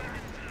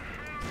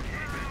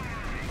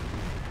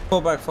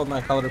 Fall back,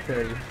 I'll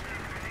repair you.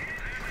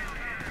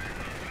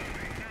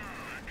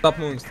 Stop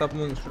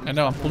moving. I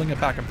know, I'm pulling it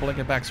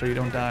back so you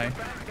don't die.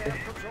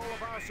 Control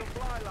of our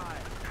supply line.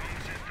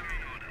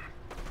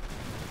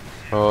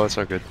 Oh, that's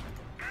not good.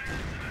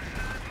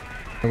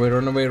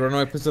 Run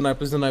away, please don't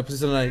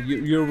die.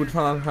 You're with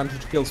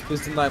 100 kills,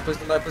 please don't die.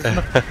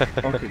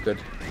 Okay, good.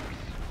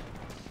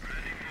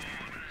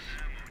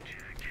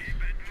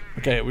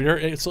 Okay,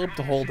 we're still up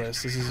to hold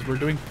this. We're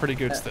doing pretty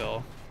good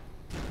still.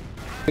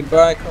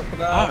 Goodbye,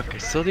 crocodile. Fuck, I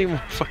still need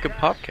more fucking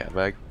popcat,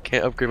 but I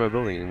can't upgrade my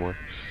building anymore.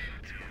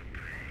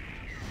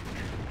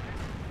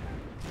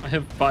 I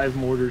have 5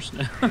 mortars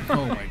now.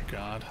 Oh my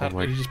god. How, Oh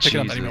my did you just pick it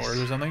up Jesus.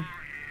 anywhere or something?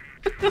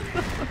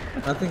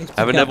 I think it's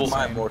Have a picking up Nebel.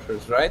 my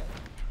mortars, right?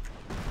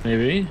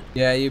 Maybe.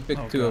 Yeah, you picked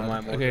Oh, 2 of God.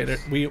 my mortars.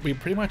 Okay, we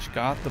pretty much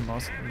got the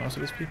most of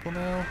these people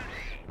now.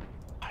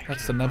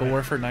 That's the Nebel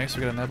Warfare. Nice,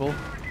 we got a Nebel.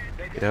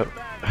 Yep.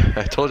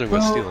 I told him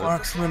to steal it.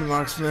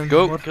 Marksman.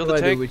 Go, What kill will the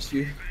I do tank. with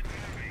you?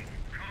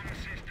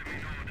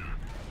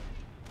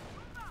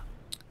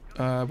 We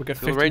got The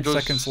 15 Rangers-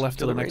 seconds left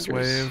to the the next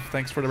Rangers. wave.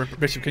 Thanks for the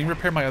Bishop. Can you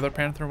repair my other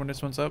Panther when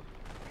this one's up?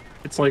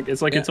 It's like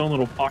its own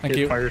little pocket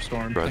you.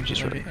 firestorm. Bro, Thank you,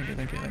 just thank you, right.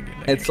 thank you, thank you.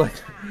 It's like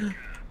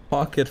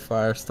pocket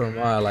firestorm.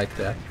 Oh, I like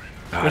that.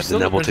 God, the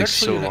Nebel there's takes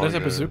so actually long. there's a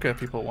to- bazooka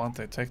people want.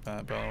 They take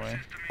that, by the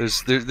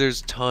way.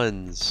 There's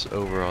tons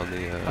over on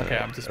the Okay,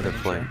 I'm just other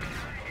making flank. sure.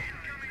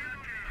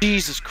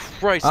 Jesus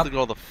Christ! Up, Look at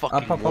all the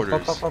fucking Up.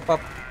 mortars.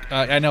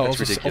 I know. That's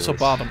Also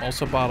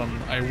ridiculous. bottom.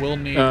 I will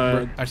need.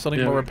 I still need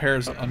yeah. more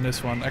repairs on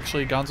this one.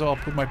 Actually, Gonzo, I'll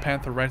put my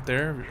Panther right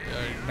there,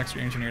 next to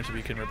your engineer, so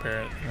we can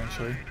repair it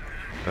eventually.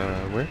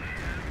 Where?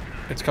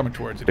 It's coming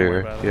towards you. Don't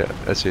worry There. about it.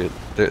 Yeah, I see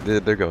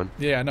it. They're going.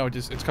 Yeah, no,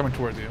 it's coming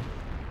towards you.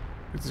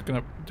 It's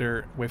gonna.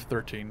 They're wave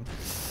 13.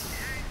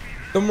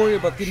 Don't worry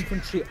about the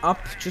infantry up.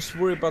 Just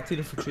worry about the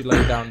infantry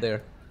lying down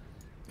there.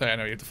 I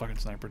know you have the fucking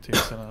sniper too.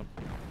 Set up.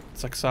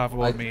 It's like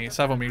Savo and me.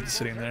 Savo and me just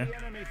sitting there.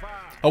 Enemy fire.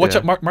 Oh, watch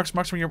Yeah. out, Marks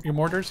from your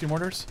mortars. Your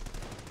mortars.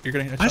 You're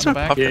gonna hit Why on is the my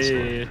back. puff Yeah, that yeah,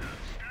 slow? yeah.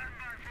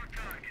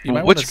 You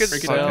might Which want to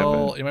gets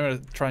sell. You might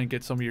want to try and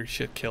get some of your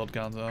shit killed,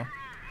 Gonzo.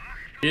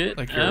 Get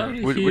Like your- out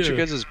of Which here. your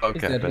guys' He's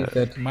bobcat dead, he's bet?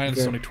 dead. Mine's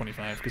He's only dead.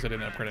 25 because I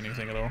didn't upgrade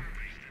anything at all.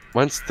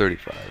 Mine's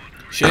 35.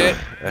 Shit.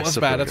 I That's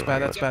still bad. feel That's good bad.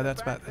 about That's bad.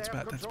 That's bad. That's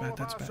bad. That's bad.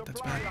 That's bad.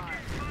 That's bad.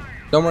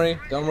 Don't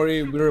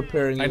worry, we're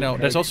repairing you. I know.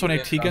 There's also an Yeah,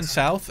 Atigan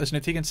South. There's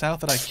an Atigan South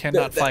that I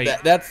cannot fight.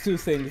 That's two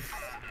things.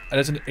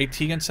 There's an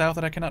Atigan South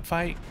that I cannot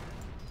fight.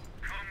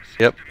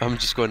 Yep, I'm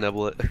just going to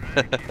nebble it.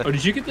 Oh,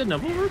 did you get the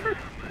Nebel River?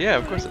 Yeah,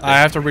 of course. I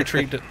have to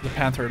retreat the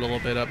Panther a little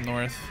bit up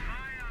north.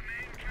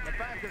 The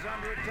bank is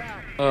under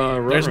attack.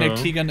 There's an Ruh-roh.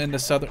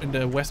 Atigan in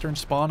the western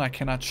spawn. I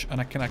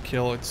cannot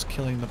kill. It's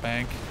killing the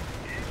bank.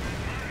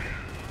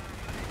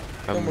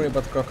 Don't worry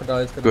about the crocodile.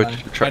 It's gonna Good.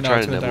 die. I Try know to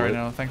it's gonna die nebble right it.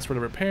 now. Thanks for the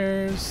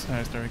repairs.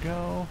 Nice, there we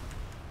go.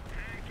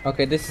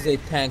 Okay, this is a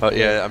tank. Oh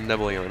yeah, I'm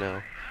nebbling it right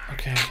now.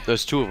 Okay.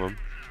 There's two of them.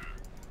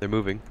 They're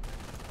moving.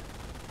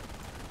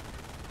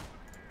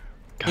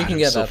 God, You can I'm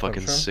get so that,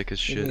 fucking Bertram. sick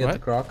as You shit. can get What? the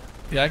croc.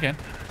 Yeah, I can.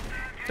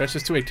 There's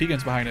just two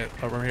Atigans behind it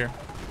over here.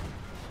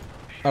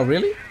 Oh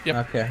really?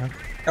 Yep. Okay.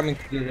 Coming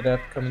to deal with that.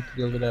 Coming to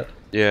deal with that.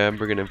 Yeah, I'm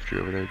bringing infantry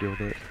over there to deal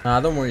with it.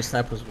 Don't worry,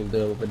 snipers will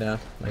deal with that.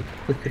 Like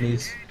quick and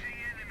easy.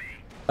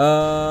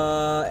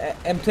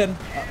 M10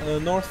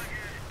 north.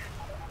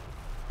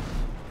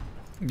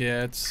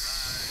 Yeah,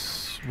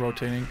 it's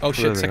rotating. Oh Where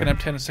shit! are Second they?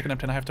 M10 and second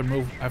M10. I have to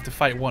move. I have to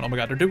fight one. Oh my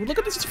god, they're dude. Look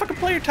at this. It's fucking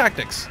player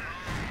tactics.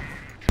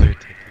 Player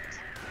tactics.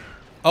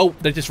 Oh,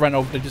 they just ran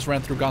over. They just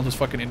ran through Gonzo's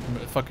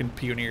fucking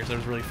pioneers. That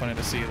was really funny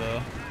to see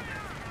though.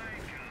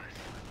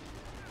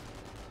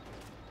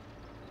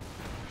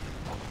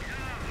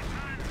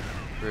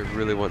 I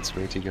really want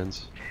some AT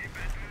guns.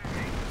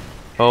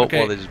 Oh, Okay.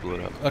 well, they just blew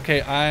it up.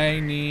 Okay, I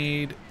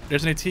need.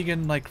 There's an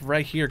Atigan like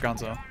right here,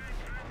 Gonzo.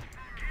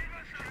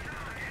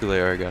 Too late,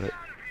 I already got it.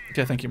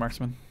 Okay, thank you,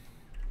 Marksman.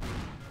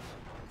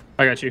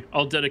 I got you.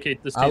 I'll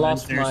dedicate this I team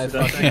lost engineers my to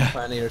that fucking thing.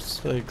 pioneers.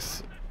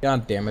 Thanks.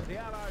 God damn it. The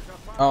allies are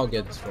fighting. I'll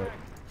get destroyed.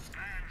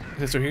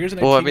 Okay, so here's an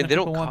Well, I Atigan mean, if they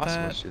people don't want cost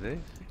that. much, do they?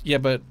 Yeah,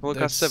 but Well, it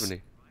costs that's-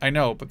 70. I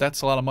know, but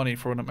that's a lot of money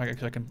for when I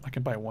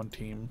can buy one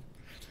team.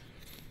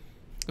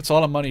 It's a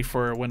lot of money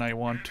for when I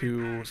want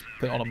to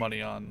spend all the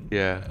money on.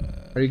 Yeah.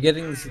 Are you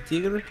getting this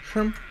tiger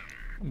shrimp?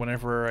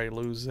 Whenever I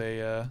lose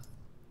a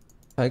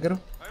Tiger?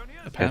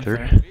 panther.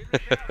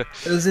 Panther.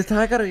 Is it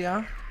tiger?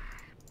 Yeah.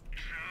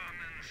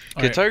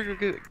 Can Alright.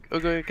 Tiger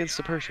go against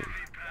the Pershing?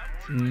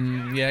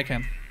 Yeah, I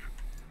can.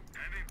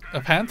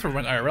 A panther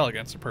went IRL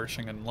against a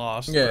Pershing and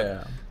lost. but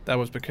Yeah. that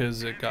was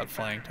because it got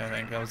flanked. I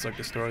think that was like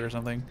the story or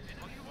something.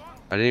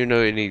 I didn't even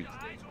know any,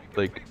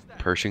 like,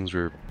 Pershings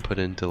were put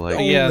into, like... Oh,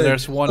 Yeah, they-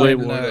 there's one they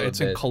in. were It's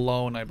in dead.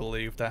 Cologne, I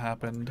believe, that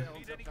happened.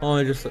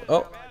 Oh, just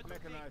oh,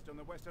 Mechanized on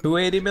the western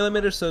 280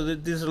 millimeters. So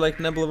these are like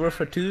Nebula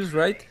Warfare 2s,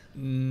 right?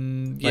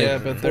 Yeah,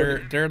 Like, but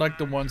they're like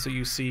the ones that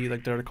you see,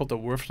 like they're called the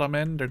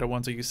Wurflamen. They're the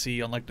ones that you see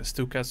on like the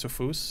Stuka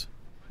Sofus.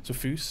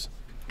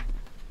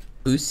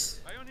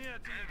 Goose.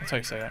 That's how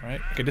you say that, right?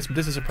 Okay, this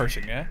is a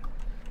Pershing, yeah?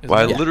 Isn't Well,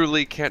 I it?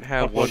 literally can't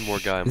have one more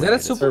guy. in Is my that a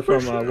unit. super from,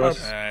 Persian? West-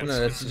 it's- no,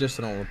 that's just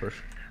a normal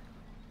Persian.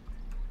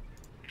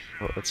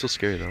 Oh, that's so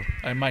scary, though.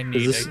 I might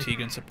need this- a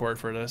Tegan support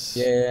for this.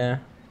 Yeah.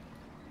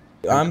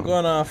 I'm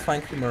gonna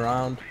flank him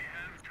around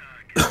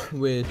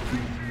with.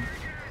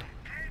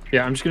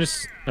 Yeah, I'm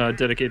just gonna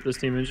dedicate this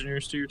team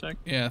engineers to your tank.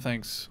 Yeah,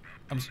 thanks.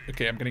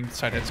 Okay, I'm getting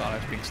side hits on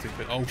it, being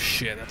stupid. Oh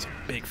shit, that's a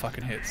big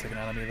fucking hit sticking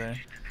out of me there.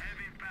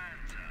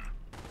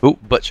 Oh,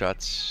 butt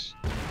shots.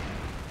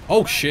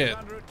 Oh shit.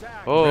 under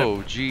attack.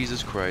 Oh,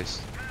 Jesus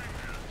Christ.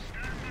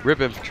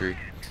 Rip infantry.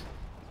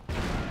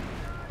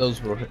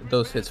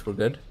 Those hits were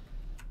good.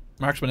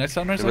 Marksman, that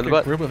sounds Give like me a the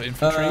butt. group of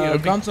infantry. I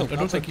don't Gonzo,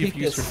 think you've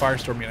take used your this.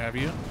 Firestorm yet, have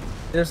you?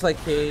 There's like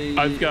a.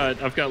 I've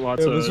got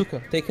lots of.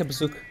 bazooka. Take a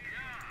bazooka.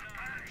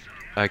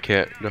 I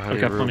can't know how I've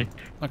to got room. plenty.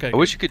 Okay. I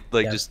wish you could,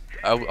 like, Yeah. just...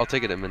 I'll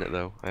take it in a minute,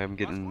 though. I am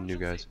getting new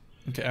guys.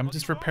 Okay, I'm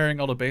just repairing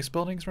all the base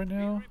buildings right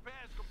now.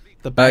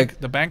 The Like,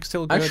 bank's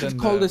still I good. should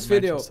and call the this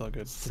mansion's video still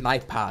good.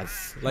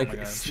 snipers. Oh Like my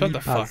God. Shut the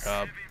fuck snipers.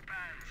 up.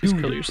 Just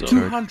kill yourself.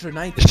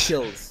 290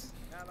 kills.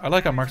 I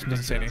like how Marksman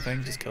doesn't say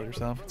anything. Just kill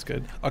yourself. It's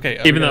good. Okay.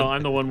 Even though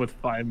I'm the one with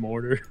 5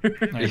 mortar. I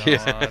know,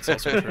 Yeah. that's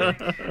also true.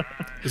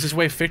 This is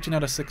wave 15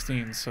 out of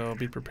 16, so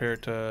be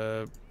prepared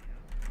to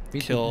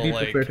kill Be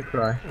like prepared to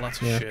cry. lots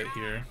of Yeah. shit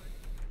here.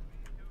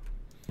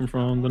 I'm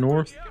from the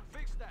north.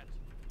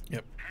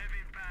 Yep.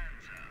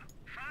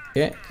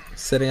 Okay,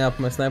 setting up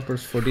my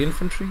snipers for the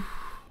infantry.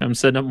 I'm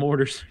setting up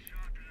mortars.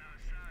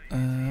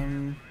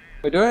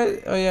 Wait, do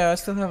I? Oh yeah, I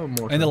still have a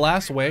mortar. In the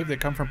last wave, they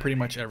come from pretty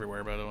much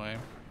everywhere, by the way.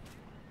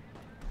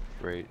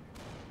 Great.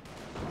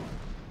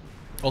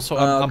 Also,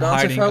 Gonzo, I'm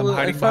hiding. if I I'm was-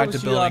 hiding if I behind the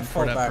was you, I'd building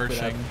fall for that back with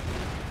Pershing.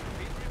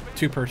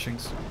 2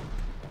 Pershings.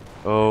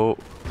 Oh.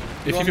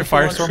 If you want have me to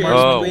your launch Firestorm, it? Marksman,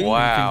 Oh, you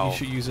wow.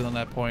 should use it on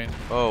that point.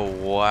 Oh,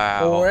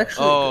 wow. Or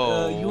actually,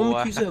 oh, you want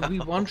wow. to use a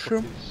V1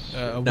 shrimp?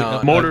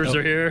 A Mortars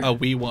are here. A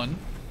Wee one.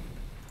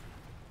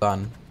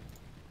 Done.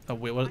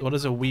 What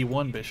is a Wee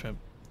one, Bishop?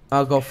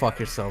 I'll go fuck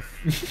yourself.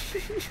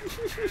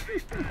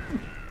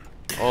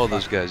 All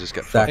those guys just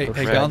got Exactly. fucked.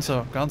 Hey, Right.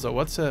 Gonzo,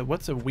 what's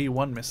a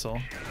V1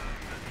 missile?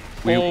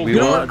 We Oh, we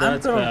God,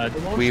 won. that's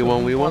bad. We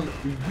won.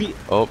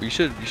 Oh, you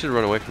should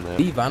run away from that.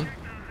 V1.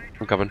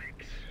 I'm coming.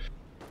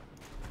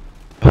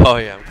 Oh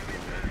yeah.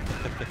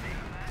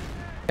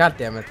 God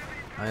damn it.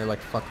 I like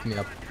fucked me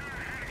up.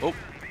 Oh.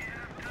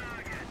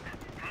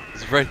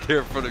 It's right there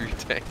in front of your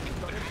tank.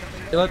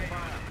 Kill it.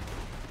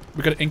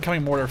 We got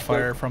incoming mortar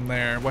fire from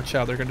there. Watch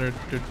out, they're kind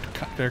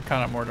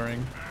of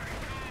mortaring.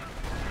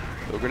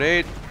 No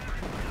grenade.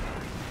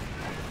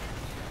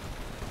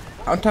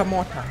 On top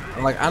more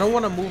time. Like I don't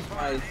want to move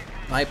my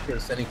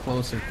snipers any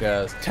closer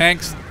because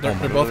Tanks, they're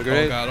my both.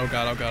 God. Oh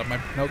god. My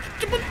no.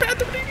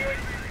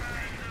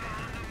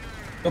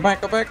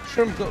 go back.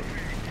 Sure, go.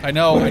 I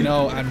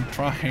know. I'm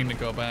trying to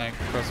go back.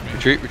 Trust me.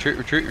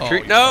 Retreat. Oh, No.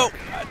 you God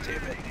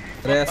damn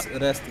it.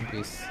 Rest in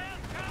peace.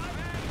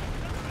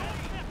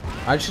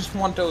 I just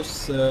want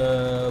those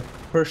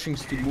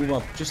Pershings to move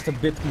up just a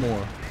bit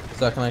more,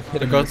 so I can like hit There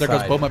them goes in the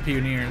side. both my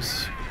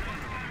pioneers.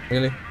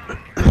 Really?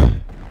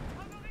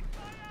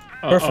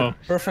 Uh-oh.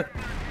 Perfect.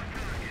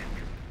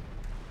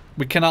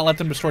 We cannot let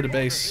them destroy the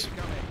base.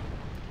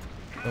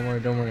 Don't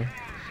worry.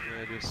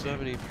 Yeah, do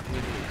 70 pinions.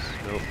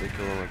 Nope, they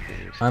kill all my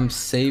pinions. I'm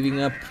saving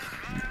up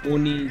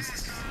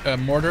Unis.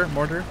 Mortar.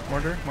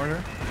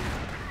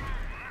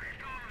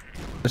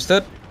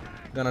 Understood?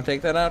 Gonna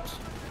take that out.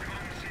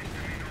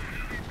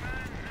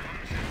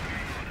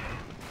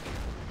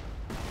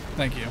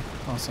 Thank you.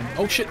 Awesome.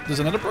 Oh shit, there's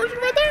another person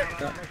right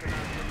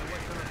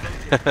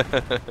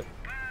there?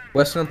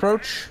 Western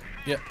approach.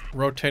 Yep,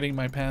 rotating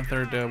my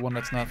Panther, the one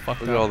that's not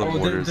fucked Look at all up. the Oh,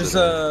 mortars. there's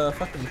that are- a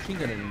fucking machine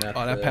gun in that.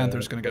 Oh, that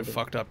Panther's gonna get building.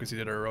 fucked up because he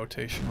did a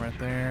rotation right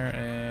there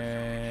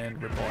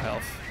and rip all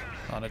health.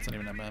 Oh, that's not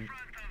even that bad.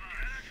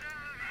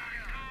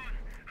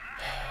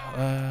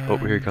 Oh,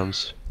 here he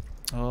comes.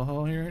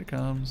 Oh, here it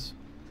comes.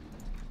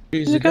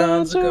 Easy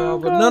guns, go.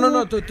 No,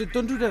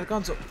 don't do that,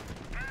 Gonzo.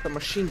 The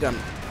machine gun.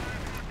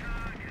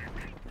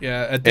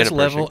 Yeah, at And this a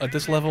level, Pershing.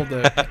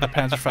 the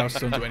Panzerfaust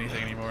don't do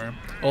anything anymore.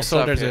 Also,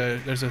 Stop there's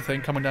here. a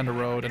thing coming down the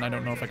road, and I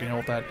don't know if I can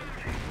hold that.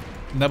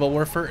 Nebel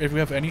Warfare. If we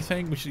have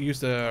anything, we should use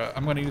the.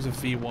 I'm gonna use a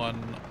V1.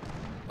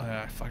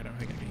 Fuck, I don't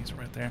think I can use it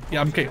right there. Yeah,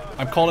 I'm okay.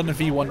 I'm calling the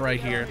V1 right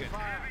here.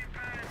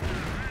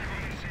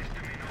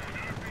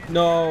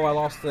 No, I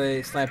lost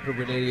a sniper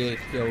with 88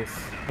 kills.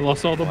 I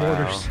lost all the Wow.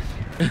 mortars.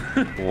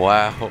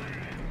 Wow.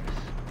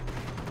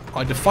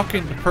 The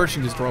fucking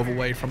Pershing just drove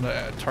away from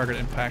the target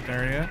impact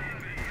area.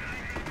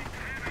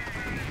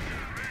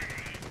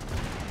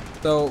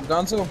 So,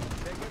 Gonzo,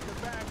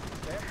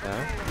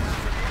 Yeah.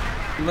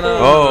 I'm gonna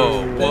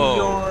Oh, send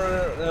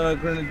whoa. your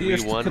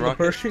grenadiers to V1 kill the rocket?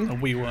 Pershing. A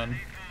wee one.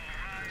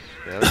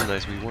 Yeah, that's a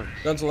nice V1.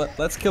 Gonzo,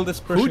 let's kill this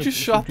Pershing. Who just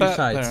from shot two that?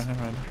 sides. There,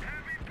 never mind.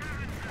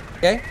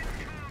 Okay?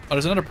 Oh,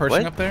 there's another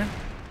Pershing What? up there?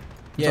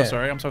 Yeah.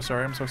 I'm so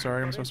sorry.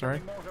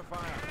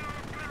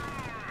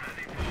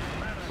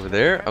 Over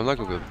there? I'm not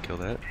gonna be able to kill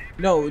that.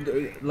 No,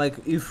 like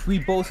if we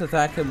both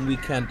attack him, we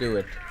can't do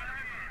it.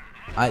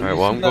 Alright,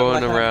 well, I'm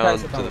going around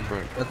to the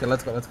front. Okay,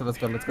 let's go.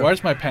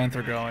 Where's my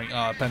Panther going?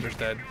 Oh, Panther's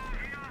dead.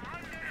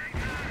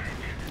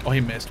 Oh, he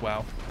missed.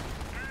 Wow.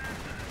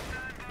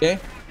 Okay.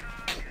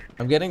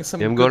 I'm getting some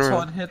Yeah, I'm good going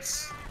solid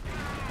hits.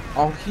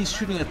 Oh, he's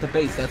shooting at the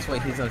base. That's why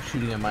he's not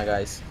shooting at my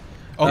guys.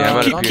 Oh, Yeah, I'm out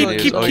of keep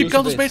pioneers. Oh, he's-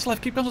 Gonzo's base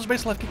left. Keep Gonzo's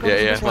base left. Keep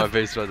Gonzo's Yeah, base my left.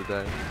 base about to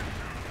die.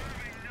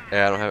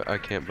 Yeah, I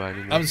can't buy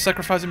anymore. I'm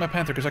sacrificing my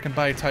Panther because I can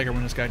buy a Tiger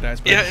when this guy dies.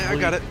 but Yeah, I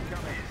got it.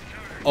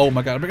 Oh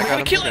my god, I'm I gonna got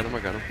him, kill I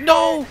it! got him.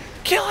 No!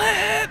 Kill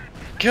it!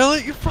 Kill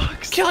it, you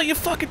fucks! Kill it, you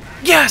fucking...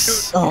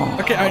 Yes! Oh.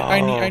 Okay,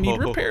 I need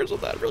repairs on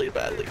that really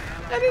badly.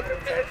 I need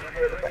repairs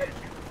really badly.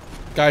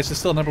 Guys, there's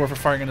still a number of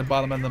firing in the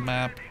bottom of the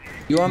map.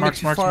 You want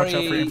Marks, me to fire watch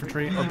out for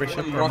infantry, or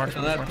bishop, or marks,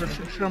 on that marks.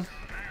 Pershing?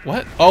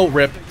 What? Oh,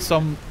 rip.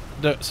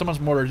 Someone's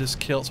mortar just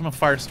killed... Someone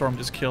firestorm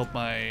just killed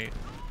my...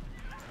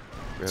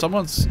 Rip.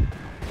 Someone's...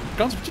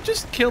 Guns, would you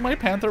just kill my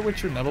Panther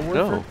with your Neville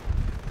Warfare?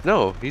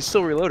 No, he's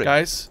still reloading.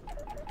 Guys,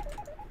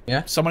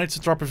 Yeah. someone needs to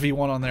drop a V1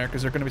 on there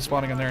because they're going to be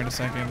spawning in there in a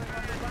second.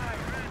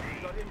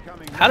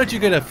 How did you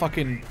get a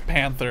fucking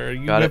Panther?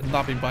 You Got have it.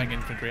 not been buying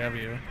infantry, have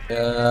you?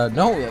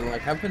 No,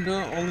 like I've been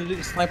doing only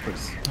doing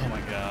snipers. Oh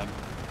my god.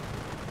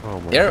 Oh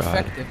my They're god.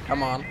 effective.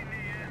 Come on.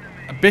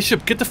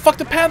 Bishop, get the fuck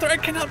the Panther! I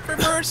cannot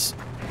reverse!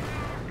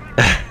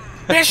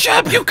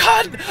 Bishop, you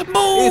cunt!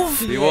 Move!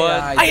 the V1.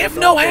 AI, I have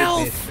don't no go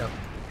health. Bishop.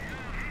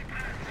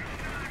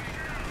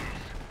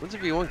 When's the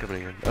V1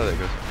 coming in? Oh, there it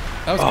goes.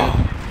 That was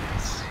Oh.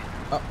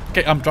 good.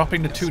 Okay, I'm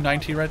dropping the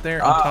 290 right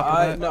there on top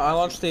of that. No, I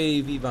launched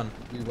a V1.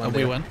 Oh,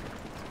 we win.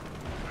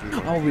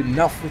 Oh,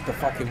 enough with the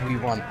fucking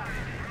V1.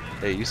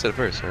 Hey, you said it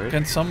first, alright?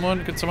 Can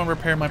someone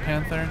repair my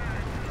Panther?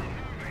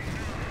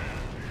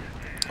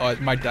 Oh,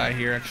 it might die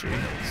here actually.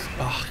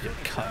 Oh, you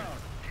cunt.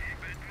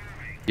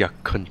 Ya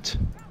cunt.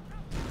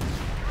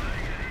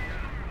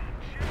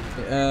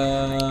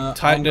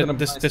 I'm gonna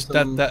buy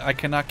some- That I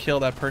cannot kill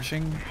that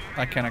Pershing.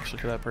 I can't actually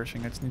kill that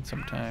Pershing. I just need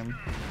some time.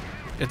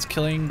 It's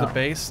killing the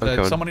base. I'm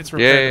coming. Someone needs to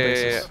repair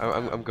the Yeah. bases.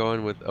 I'm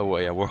going with. Oh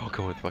wait, yeah, we're all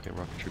going with fucking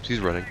rocket troops. He's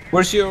running.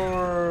 Where's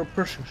your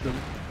Persian shroom?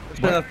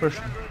 Where's not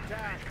Persian?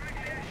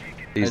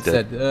 He's I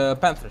dead.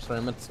 said Panther. Sorry,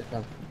 I meant to say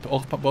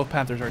Panther. Both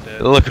Panthers are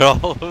dead. Look at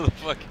all of the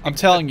fucking. I'm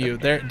telling you,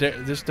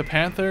 there's the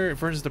Panther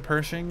versus the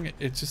Pershing.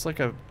 It's just like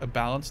a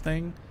balance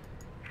thing.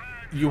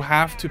 You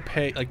have to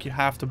pay, like you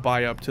have to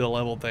buy up to the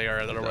level they are,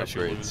 otherwise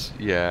you lose.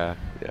 Yeah.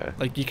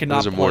 Like you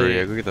cannot There's a mortar. play.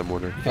 Yeah, go get that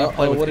mortar. You cannot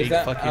play with what is 8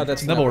 that? fucking. Oh,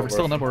 that's Nebel, Nebel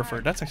still Warfare.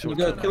 Nebel. That's actually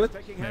You what's go going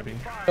kill on. it? Maybe.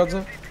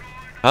 Gonzo?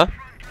 Huh?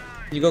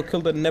 You go kill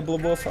the Nebula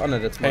Wolf? Oh no,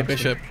 that's Hey Marksman.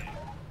 Bishop.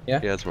 Yeah?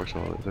 Yeah, it's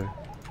Marksman right there.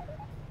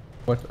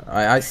 What?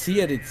 I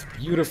see it, it's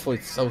beautiful,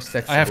 it's so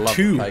sexy. I have love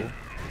 2. the tiger.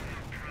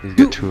 He's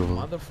got 2 of them.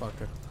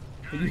 Motherfucker.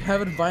 You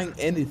haven't buying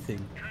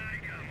anything.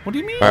 What do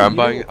you mean? Alright, I'm You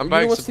buying. know- I'm you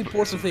buying know what's some. the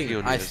important thing? I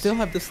Peonies. still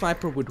have the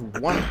sniper with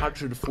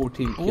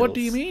 114 kills. What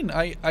do you mean?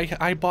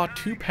 I bought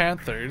 2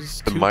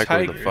 Panthers, The 2 micro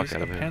the Tigers, fuck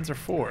out a of it. Panzer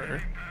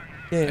IV,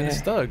 Yeah. and a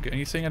Stug. And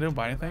you saying I didn't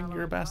buy anything?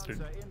 You're a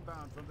bastard.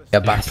 Yeah,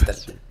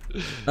 bastard.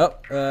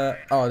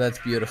 Oh, that's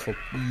beautiful.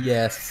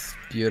 Yes,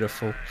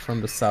 beautiful.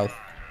 From the south.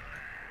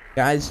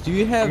 Guys, do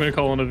you I'm have... gonna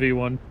call in a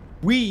V1.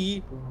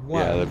 We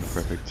won. Yeah, that'd be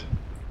perfect.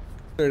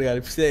 Sorry,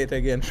 gotta say it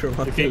again, sure.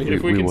 I'll tell you.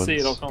 If we we can won. see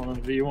it, I'll call in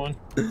a V1.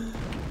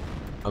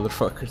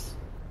 Motherfuckers.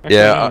 Actually,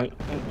 Yeah, no,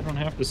 I don't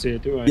have to see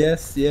it, do I?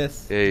 Yes,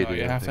 yes. Yeah, you No, do.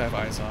 you I have to think.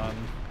 have eyes on.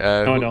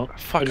 No, I don't. I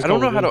Fuck, just I don't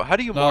know call how it to. How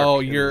do you mark? No,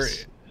 in you're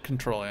this?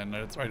 control N.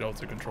 I know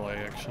it's a control A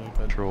actually,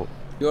 but Control.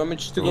 You want me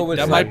just to go with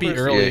that might be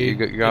snipers? early.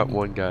 Yeah, you got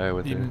one guy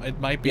with it. it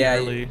might be Yeah,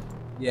 early.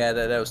 Yeah,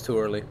 that was too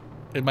early.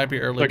 It might be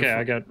early. Okay, before-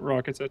 I got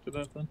rockets after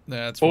that then.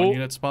 That's Oh. 1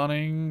 unit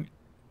spawning.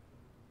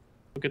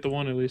 Look at the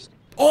one at least.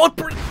 Oh,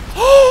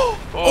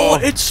 oh,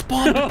 it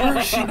spawned a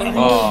Pershing. Are you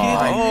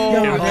Oh,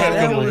 kidding? yeah,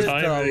 that good was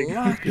timing. the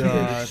luckiest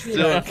God. shit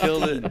Still I've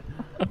killed seen. it.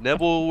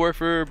 Nebel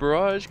Warfare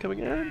Barrage coming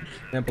in.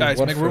 Yeah, but Guys,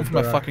 what make room for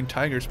my the- fucking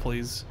tigers,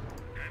 please.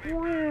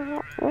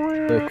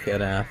 Look at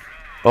that.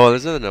 Oh,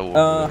 there's another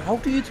Nebel. How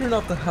do you turn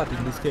off the HUD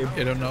in this game?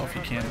 I don't know if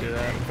you can do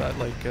that without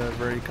like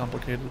very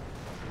complicated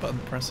button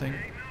pressing.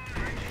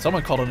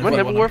 Someone called it a My V1,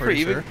 Nebel I'm Warfare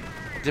pretty even. sure.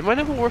 Did my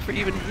Nebel Warfare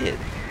even hit?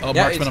 Oh,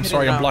 Yeah, Marksman, I'm it's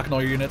sorry, hitting I'm now. blocking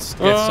all your units.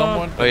 Yeah,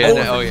 someone. Oh, yeah,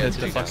 Oh, yeah, hit it's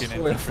the hitting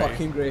fucking We're infantry.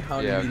 fucking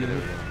Greyhound Yeah,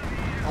 immediately.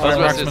 Sorry, about to say,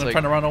 Marksman, it's I'm like,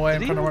 trying to run away. I'm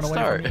did trying to he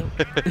run even away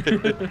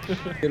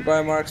from you.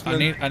 Goodbye,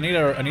 Marksman. I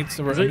need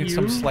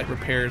some you? slight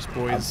repairs,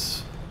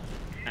 boys.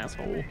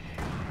 Asshole.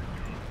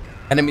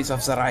 Enemies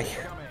of the Reich.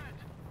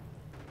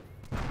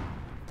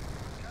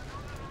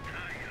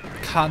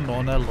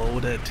 Kanone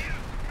loaded.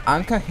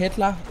 Anka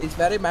Hitler is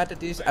very mad at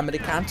these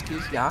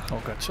Amerikanskis, yeah.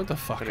 Oh god, shut the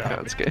fuck up.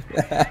 Sounds good.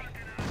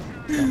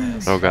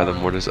 Oh god, the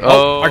mortars.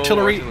 Oh, Oh,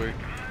 artillery. Run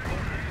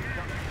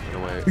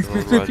away.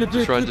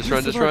 Just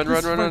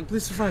run.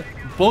 Please survive.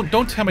 Well,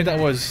 don't tell me that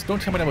was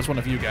one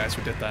of you guys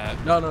who did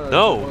that. No.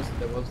 No.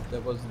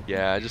 That wasn't.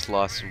 Yeah, I just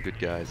lost some good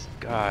guys.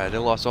 God, I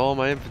lost all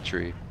my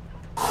infantry.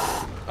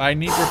 I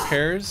need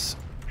repairs.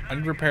 I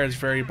need repairs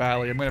very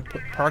badly. I'm gonna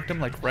park them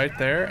like right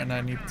there, and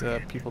I need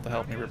people to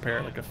help me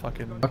repair like a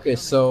fucking. Okay,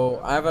 so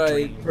I have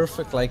a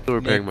perfect like Still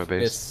repairing name my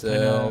base. for this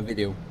I know.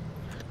 video.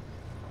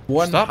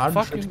 Stop 100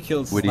 fucking-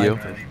 kills Video?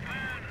 sniper.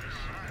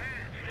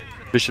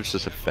 Bishop's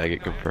just a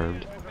faggot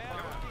confirmed.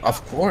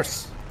 Of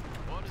course.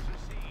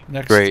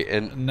 Next, Great,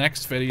 and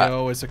next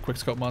video is a quick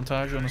scope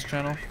montage on this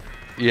channel.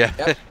 yeah,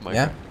 Yep. my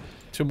Yeah.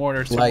 2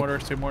 mortars, 2 Like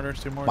mortars, 2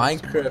 mortars, 2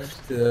 mortars.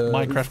 Minecraft.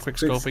 Minecraft quick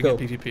scoping and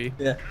PvP.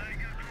 Yeah.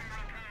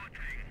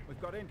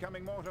 We've got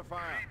incoming mortar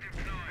fire.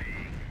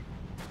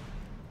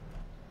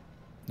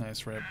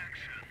 Nice rip.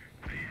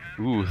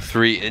 Ooh,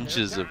 3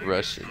 inches of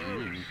Russian.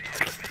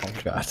 Oh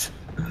god.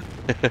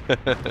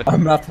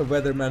 I'm not a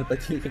weatherman,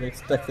 but you can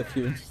expect a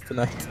few inches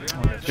tonight.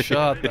 Oh,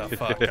 shut the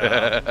fuck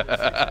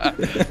up.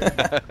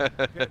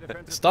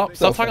 Stop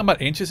So talking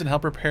about inches and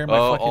help repair my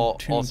Oh, fucking all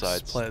tunes,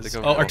 sides. please. They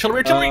come Oh, from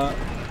artillery, all artillery!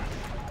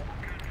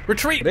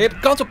 Retreat! Rip.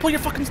 Gonzo, pull your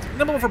fucking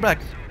number over back,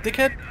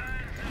 dickhead!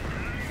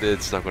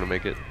 It's not gonna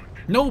make it.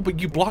 No, but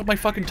you blocked my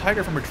fucking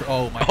tiger from retreat.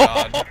 Oh my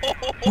god.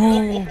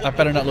 I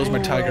better not lose my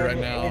tiger right I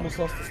now. almost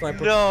lost the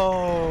sniper.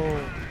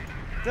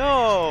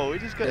 No, we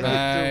just got hit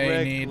I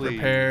directly. need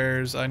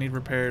repairs. I need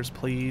repairs,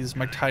 please.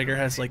 My tiger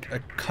has like a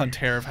cunt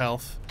hair of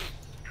health.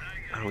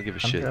 I don't give a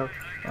shit.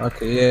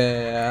 Okay,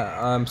 yeah,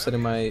 I'm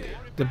setting my.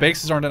 The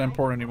bases aren't that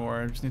important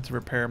anymore. I just need to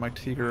repair my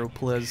tiger,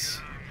 please.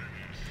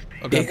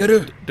 Okay,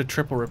 Tigeru. the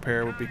triple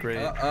repair would be great.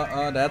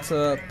 That's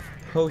a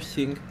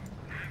poaching.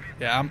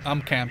 Yeah,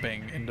 I'm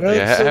camping in the Yeah,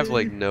 base. I have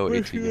like no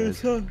AT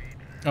guys.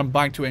 I'm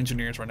buying 2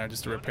 engineers right now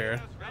just to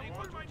repair.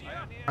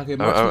 Okay, I'm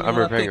Martin, you wanna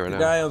repairing take it right the now.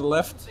 guy on the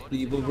left, the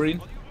evil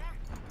green.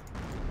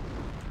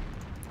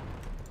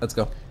 Let's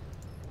go.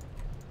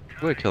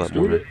 I'm gonna kill that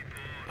mortar.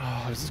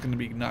 Oh, this is gonna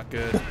be not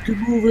good. At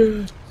Move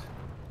it.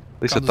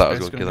 At least I thought I was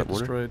gonna kill that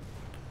mortar. destroyed.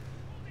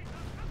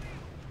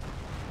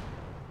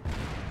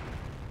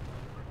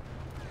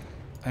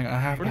 Hang on, I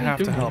have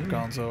to help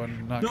Gonzo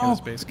and not get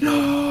his base killed.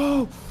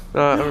 No!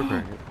 No, I'm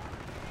repairing it.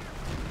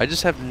 I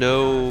just have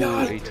no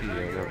AT.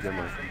 Never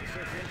mind.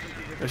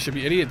 There should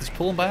be idiots.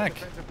 Pull him back.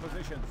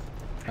 Positions.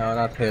 No,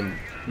 not him.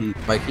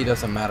 He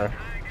doesn't matter.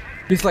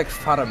 He's like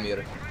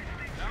Faramir.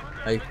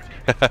 Like,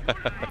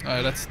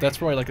 That's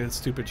probably like a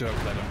stupid joke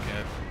that I don't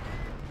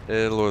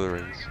get. Lord of the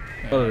Rings.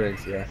 other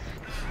eggs, yeah.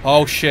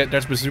 Oh shit!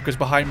 There's bazookas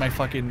behind my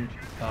fucking.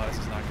 Oh, this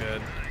is not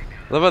good.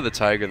 I love how the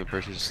tiger and the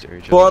person just stare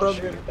at each other.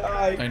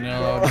 I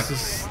know. This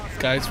is,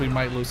 guys. We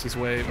might lose this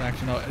wave.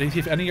 Actually, no.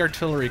 If any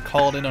artillery,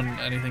 call it in on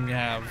anything you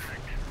have.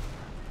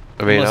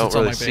 I mean, Unless I it's don't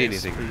on really my see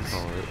base, anything. please. To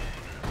call it.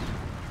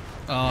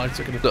 Oh, it's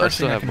okay. The I Pershing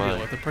still I have can deal mine.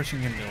 with. The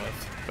Pershing you can deal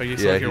with. But you Yeah,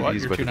 still hear what?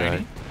 he's You're about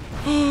to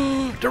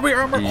 290. Derby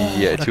armor. Oh,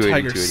 Yeah, the 280,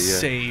 tiger 280, yeah.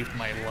 saved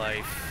my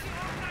life.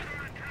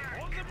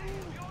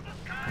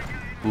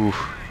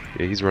 Oof.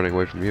 Yeah, he's running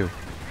away from you.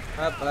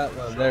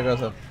 There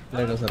goes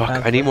a Fuck,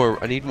 panther.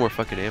 I need more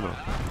fucking ammo.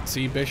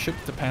 See, Bishop,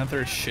 the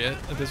Panther is shit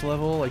at this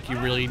level. Like, you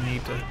really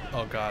need to.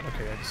 Oh god.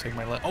 Okay, I just saved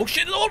my life. Oh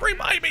shit! It's over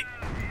behind me.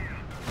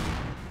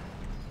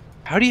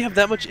 How do you have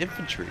that much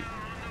infantry?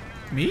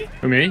 Me?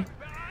 For me?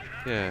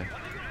 Yeah.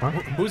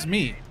 Who's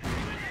me?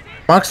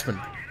 Marksman.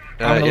 I'm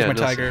gonna lose yeah, my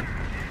Nelson. tiger.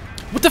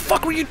 What the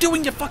fuck were you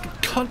doing, you fucking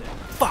cunt?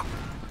 Fuck.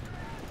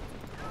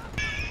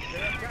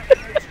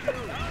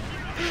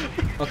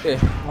 Okay,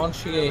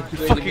 launch a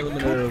 280 Fucking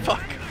millimeter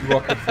fuck.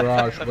 rocket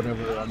barrage,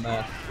 whatever on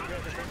that.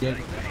 Yeah.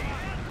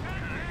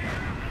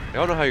 I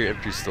don't know how your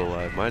infantry's still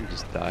alive. Mine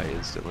just die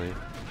instantly.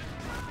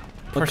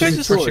 Pershing,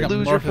 just Pershing up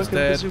lose your north is fucking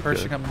dead. bazooka.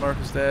 Pershing up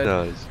north is dead.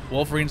 No, it's-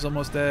 Wolverine's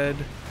almost dead.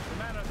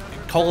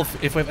 Call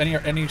if we have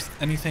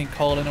anything,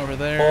 call it in over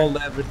there. Called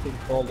everything,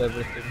 called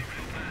everything.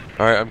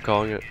 Alright, I'm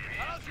calling it.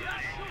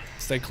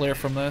 Stay clear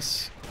from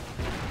this.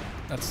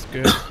 That's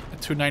good. A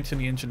 290 in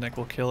the engine deck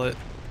will kill it.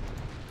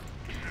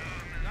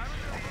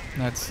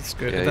 That's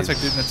good. Yeah,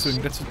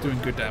 That's doing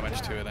good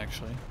damage to it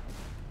actually.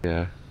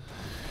 Yeah.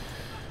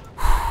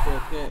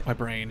 Okay. My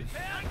brain.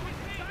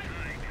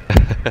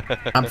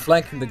 I'm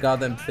flanking the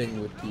goddamn thing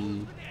with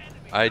the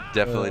I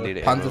definitely need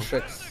ammo.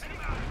 Panzerschrecks.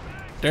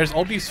 There's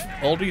all these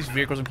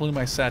vehicles, including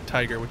my Sad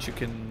Tiger, which you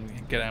can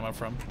get ammo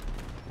from.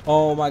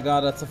 Oh my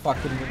god, that's a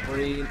fucking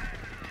Wolverine.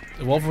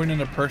 The Wolverine and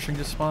the Pershing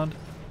just spawned.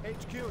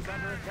 HQ is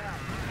under attack.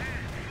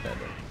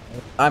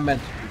 I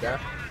meant to do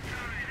that.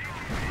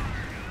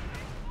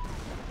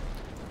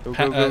 Go,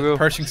 go, go, go.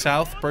 Pershing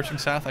South.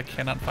 I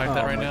cannot fight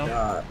that right now.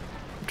 God.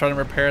 I'm trying to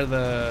repair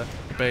the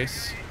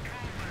base.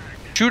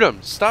 Shoot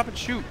him! Stop and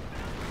shoot!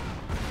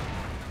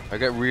 I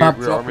got rear Stop,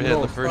 armor drop, hit on the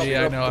roll, first. stop.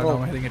 Yeah, I know. roll.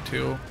 I'm hitting it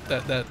too.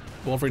 That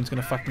Wolverine's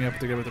gonna fuck me up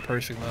together with the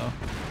Pershing though.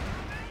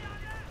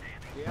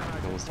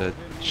 Almost dead.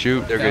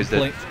 Shoot! There Yeah, goes I'm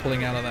dead.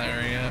 pulling out of that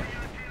area.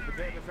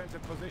 Prepare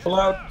defensive position. Pull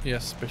out,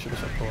 Yes, Bishop is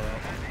pull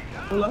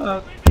out. pull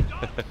out.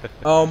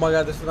 Oh my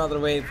god, there's another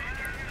wave.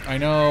 I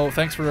know.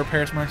 Thanks for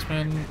repairs,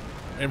 marksman.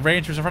 And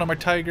Rangers in front of my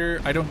Tiger.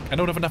 I don't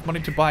have enough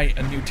money to buy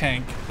a new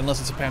tank unless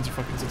it's a Panzer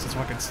fucking since it's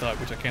fucking stuck,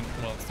 which I can't.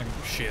 Well, this thing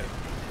is shit.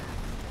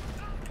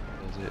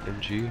 Is it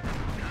MG?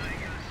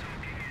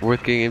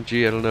 Worth getting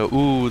MG? I don't know.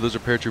 Ooh, those are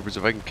paratroopers.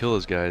 If I can kill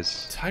those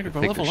guys, Tiger, I go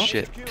think level they're up.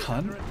 shit.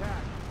 Cunt.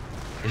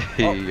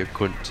 You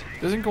couldn't.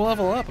 Doesn't go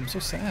level up. I'm so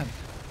sad.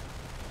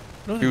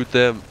 No, Shoot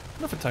them.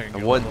 no, if a Tiger I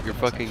can go want level your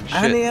up, that's fucking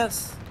actually- shit.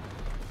 Yes.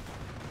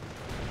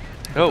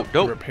 No, The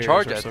don't repairs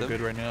charge are at so them.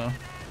 good right now.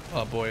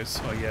 Oh boys.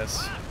 Oh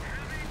yes.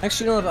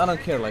 Actually, you know what? I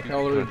don't care. Like, I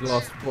already Cunts.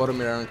 lost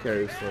Boromir. I don't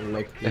care if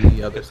like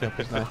the other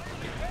samples now.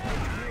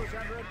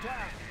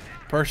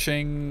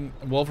 Pershing,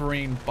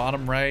 Wolverine,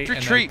 bottom right.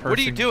 Retreat! And then What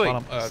are you Pershing, doing?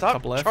 Bottom, Stop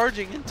top left.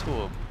 charging into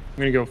him. I'm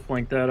gonna go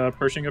flank that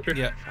Pershing up here.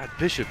 Yeah. God,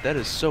 Bishop, that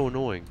is so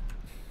annoying.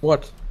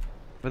 What?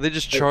 When they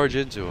just charge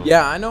into him.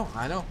 Yeah, I know,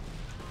 I know.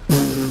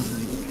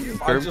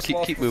 Firm, just keep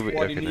lost the moving.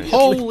 squad Okay, nice. immediately.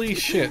 Holy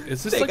shit!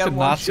 Is this They like the got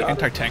one Nazi shot.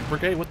 anti-tank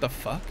brigade? What the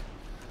fuck?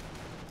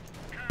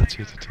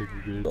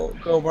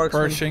 Go,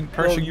 Marksman. Pershing, Go,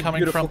 Pershing you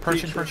coming from beautiful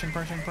Pershing, creature.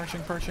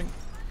 Pershing.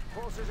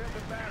 Forces in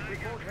demand.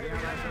 Report heavy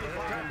enemies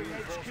attacking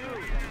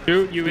HQ.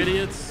 Shoot, you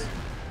idiots!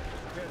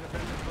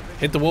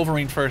 Hit the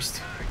Wolverine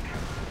first.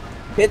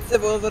 Hit the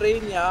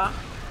Wolverine, yeah.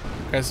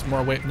 Guys,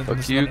 more weight.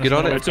 Fuck you, get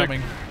on it. I took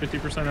Coming.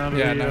 50% out of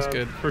Yeah, the nice,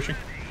 good. Pershing.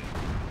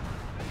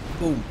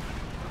 Boom.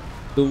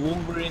 The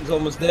Wolverine's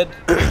almost dead.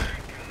 Did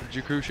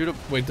you crew shoot him?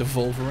 Wait, the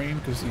Wolverine?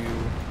 Because you.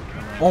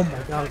 Oh my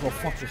god, go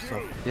fuck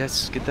yourself.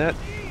 Yes, get that.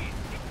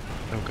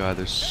 Oh god,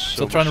 there's so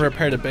Still trying to much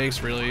repair the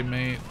base, really,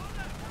 mate.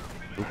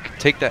 shit. Okay,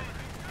 take that.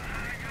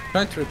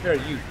 Trying to repair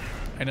you.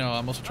 I know.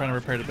 I'm also trying to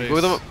repair the base. Go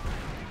with them up.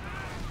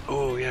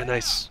 Oh yeah,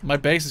 nice. My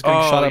base is getting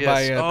Oh, shot at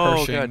yes. by Oh,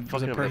 Pershing. God, There's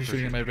fucking a up my Pershing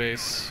shooting at Pershing. my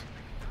base.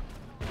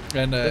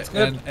 And That's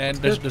good. and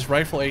That's there's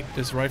rifle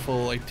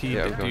AT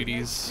Yeah, I'm going.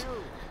 duties.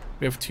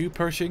 We have 2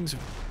 Pershings,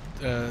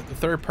 the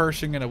 3rd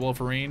Pershing and a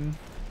Wolverine.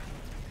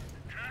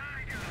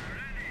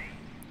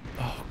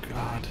 Oh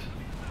god.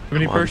 How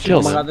many Come on, Pershings? kill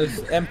Oh my them. god,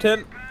 there's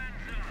M10.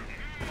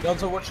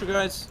 Gonzo, watch you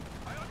guys.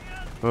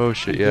 Oh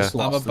shit, yeah. Just I'm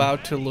lost them.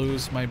 about to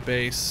lose my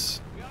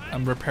base.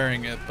 I'm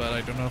repairing it, but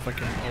I don't know if I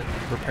can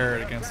repair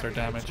it against their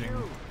damaging.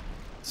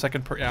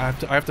 Yeah,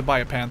 I have to buy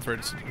a Panther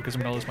because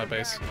I'm gonna lose my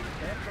base.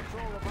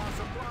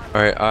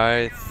 Alright,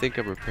 I think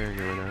I'm repairing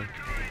it right now.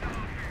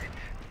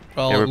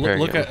 Well, Yeah, repairing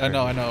look it, at.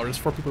 I know. There's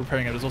 4 people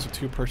repairing it. There's also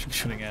 2 Pershing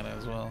shooting at it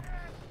as well.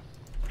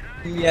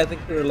 Yeah, I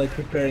think they're like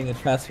preparing it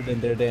faster than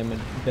they're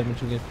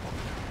damaging it.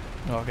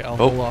 Oh, okay, I'll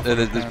hold Oh, off. and on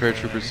there's the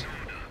Panther. paratroopers.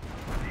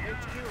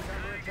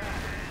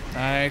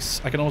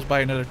 Nice. I can almost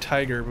buy another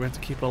tiger, but we have to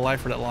keep it alive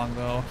for that long,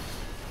 though.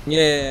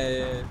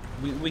 Yeah.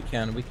 We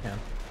can.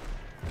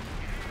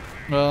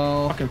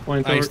 Well, Fucking I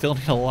flamethrower. still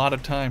need a lot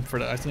of time for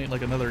that. I still need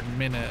like another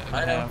minute and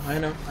a half. I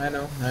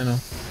know.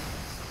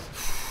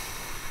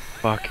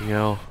 Fucking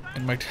hell.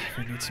 And my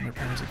tiger needs some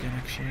repairs again,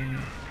 actually.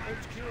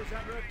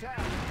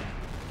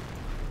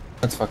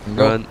 Let's fucking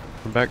go. Run.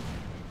 Come back.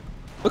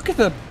 Look at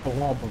the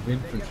blob of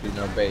infantry in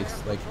our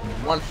base. Like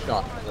one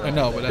shot. I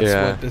know, but that's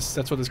Yeah.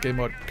 that's what this game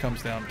mode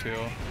comes down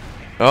to.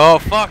 Oh,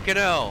 fucking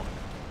hell.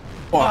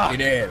 Fucking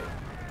hell.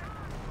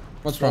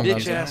 What's wrong,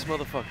 Bitch Gonzo? ass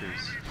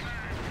motherfuckers.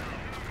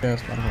 Yes,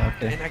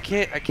 okay. And I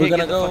can't We're gonna get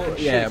the go. fucking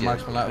shit Yeah, again.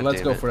 marksman. God Let's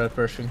damn go it. for that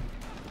Pershing.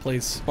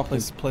 Please,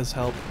 Fucking- please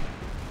help.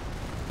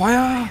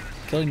 Fire!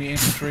 Killing the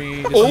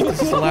infantry.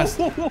 This is the last.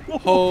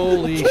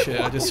 Holy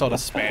shit! I just saw the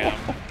spam.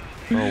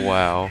 Oh,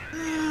 wow.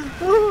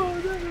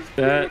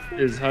 That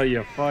is how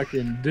you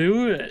fucking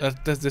do it.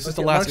 This is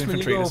the Okay, last marksman, you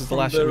infantry. go This is the from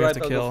last shit we have right,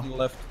 to I'll go kill. from the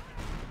left.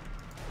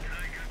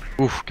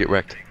 Oof, get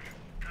wrecked.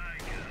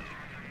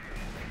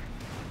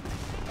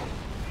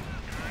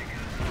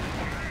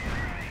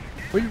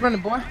 Where you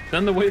running, boy?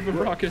 Send the wave of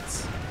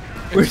rockets.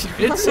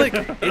 It's like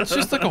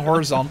just like a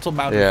horizontal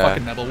mounted Yeah.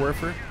 fucking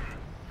Nebelwerfer.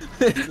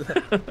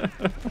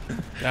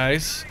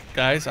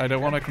 Guys, I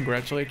don't want to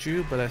congratulate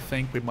you, but I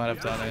think we might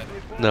have done it.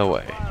 No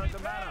way.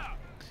 I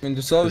mean,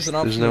 there's always an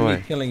There's option no of me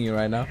way. killing you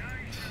right now.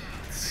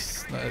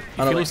 If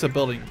Oh, you no, lose the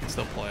building, you can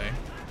still play.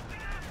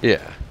 Yeah.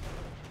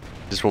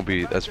 This won't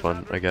be as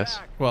fun, I guess.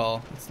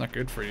 Well, it's not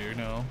good for you,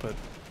 no, but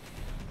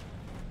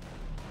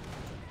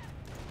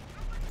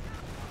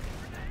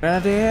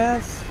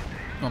Grenadiers!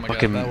 oh my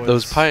Fucking god, that was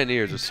those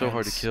pioneers are so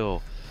hard to intense.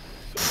 kill.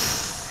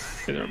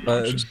 They're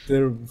obnoxious.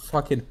 Their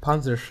fucking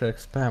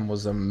Panzerschreck spam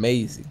was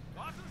amazing.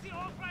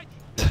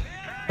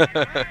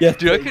 Yeah,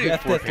 Dude, I couldn't even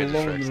afford that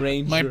long Panzerschrecks.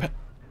 range.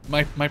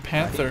 My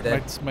panther,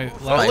 that- my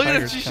Oh, last look at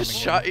him! tiger's He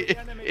just coming shot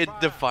in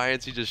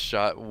defiance. He just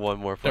shot one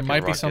more. There Fucking might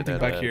be rocket something at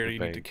back a here you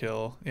need to bank.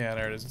 kill. Yeah,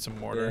 there it is. It's a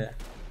mortar.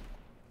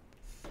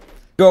 Yeah.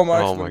 Go,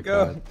 Marksman, Oh my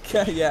go.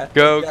 Okay, yeah.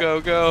 Go,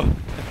 yeah. go!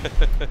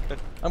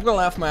 I'm gonna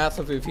laugh my ass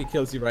off if he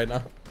kills you right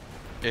now.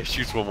 It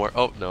shoots one more.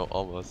 Oh no,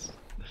 almost.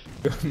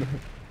 There's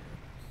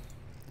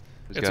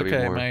It's gotta be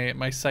okay. more.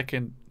 My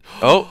second.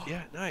 Oh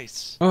yeah,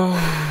 nice.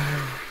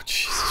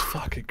 Jesus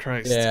fucking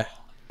Christ. Yeah.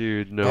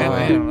 Dude, no Damn,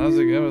 way. damn,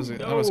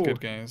 that was No. good,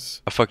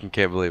 guys. I fucking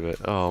can't believe it.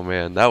 Oh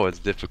man, that was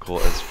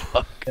difficult as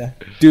fuck. Yeah.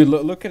 Dude,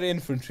 look at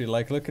infantry.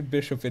 Like, look at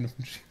Bishop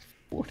infantry.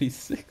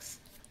 46.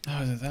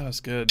 That was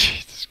good.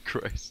 Jesus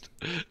Christ.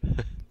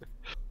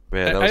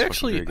 Man, that was I fucking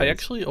actually good,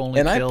 guys. only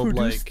And I killed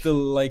produced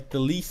like the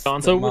least Gonzo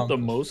with amount the of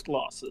most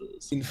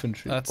losses.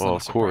 infantry. that's Well, not a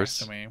of surprise course.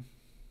 to me.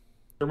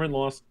 German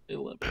lost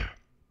 11.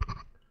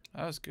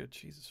 That was good.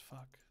 Jesus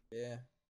fuck. Yeah.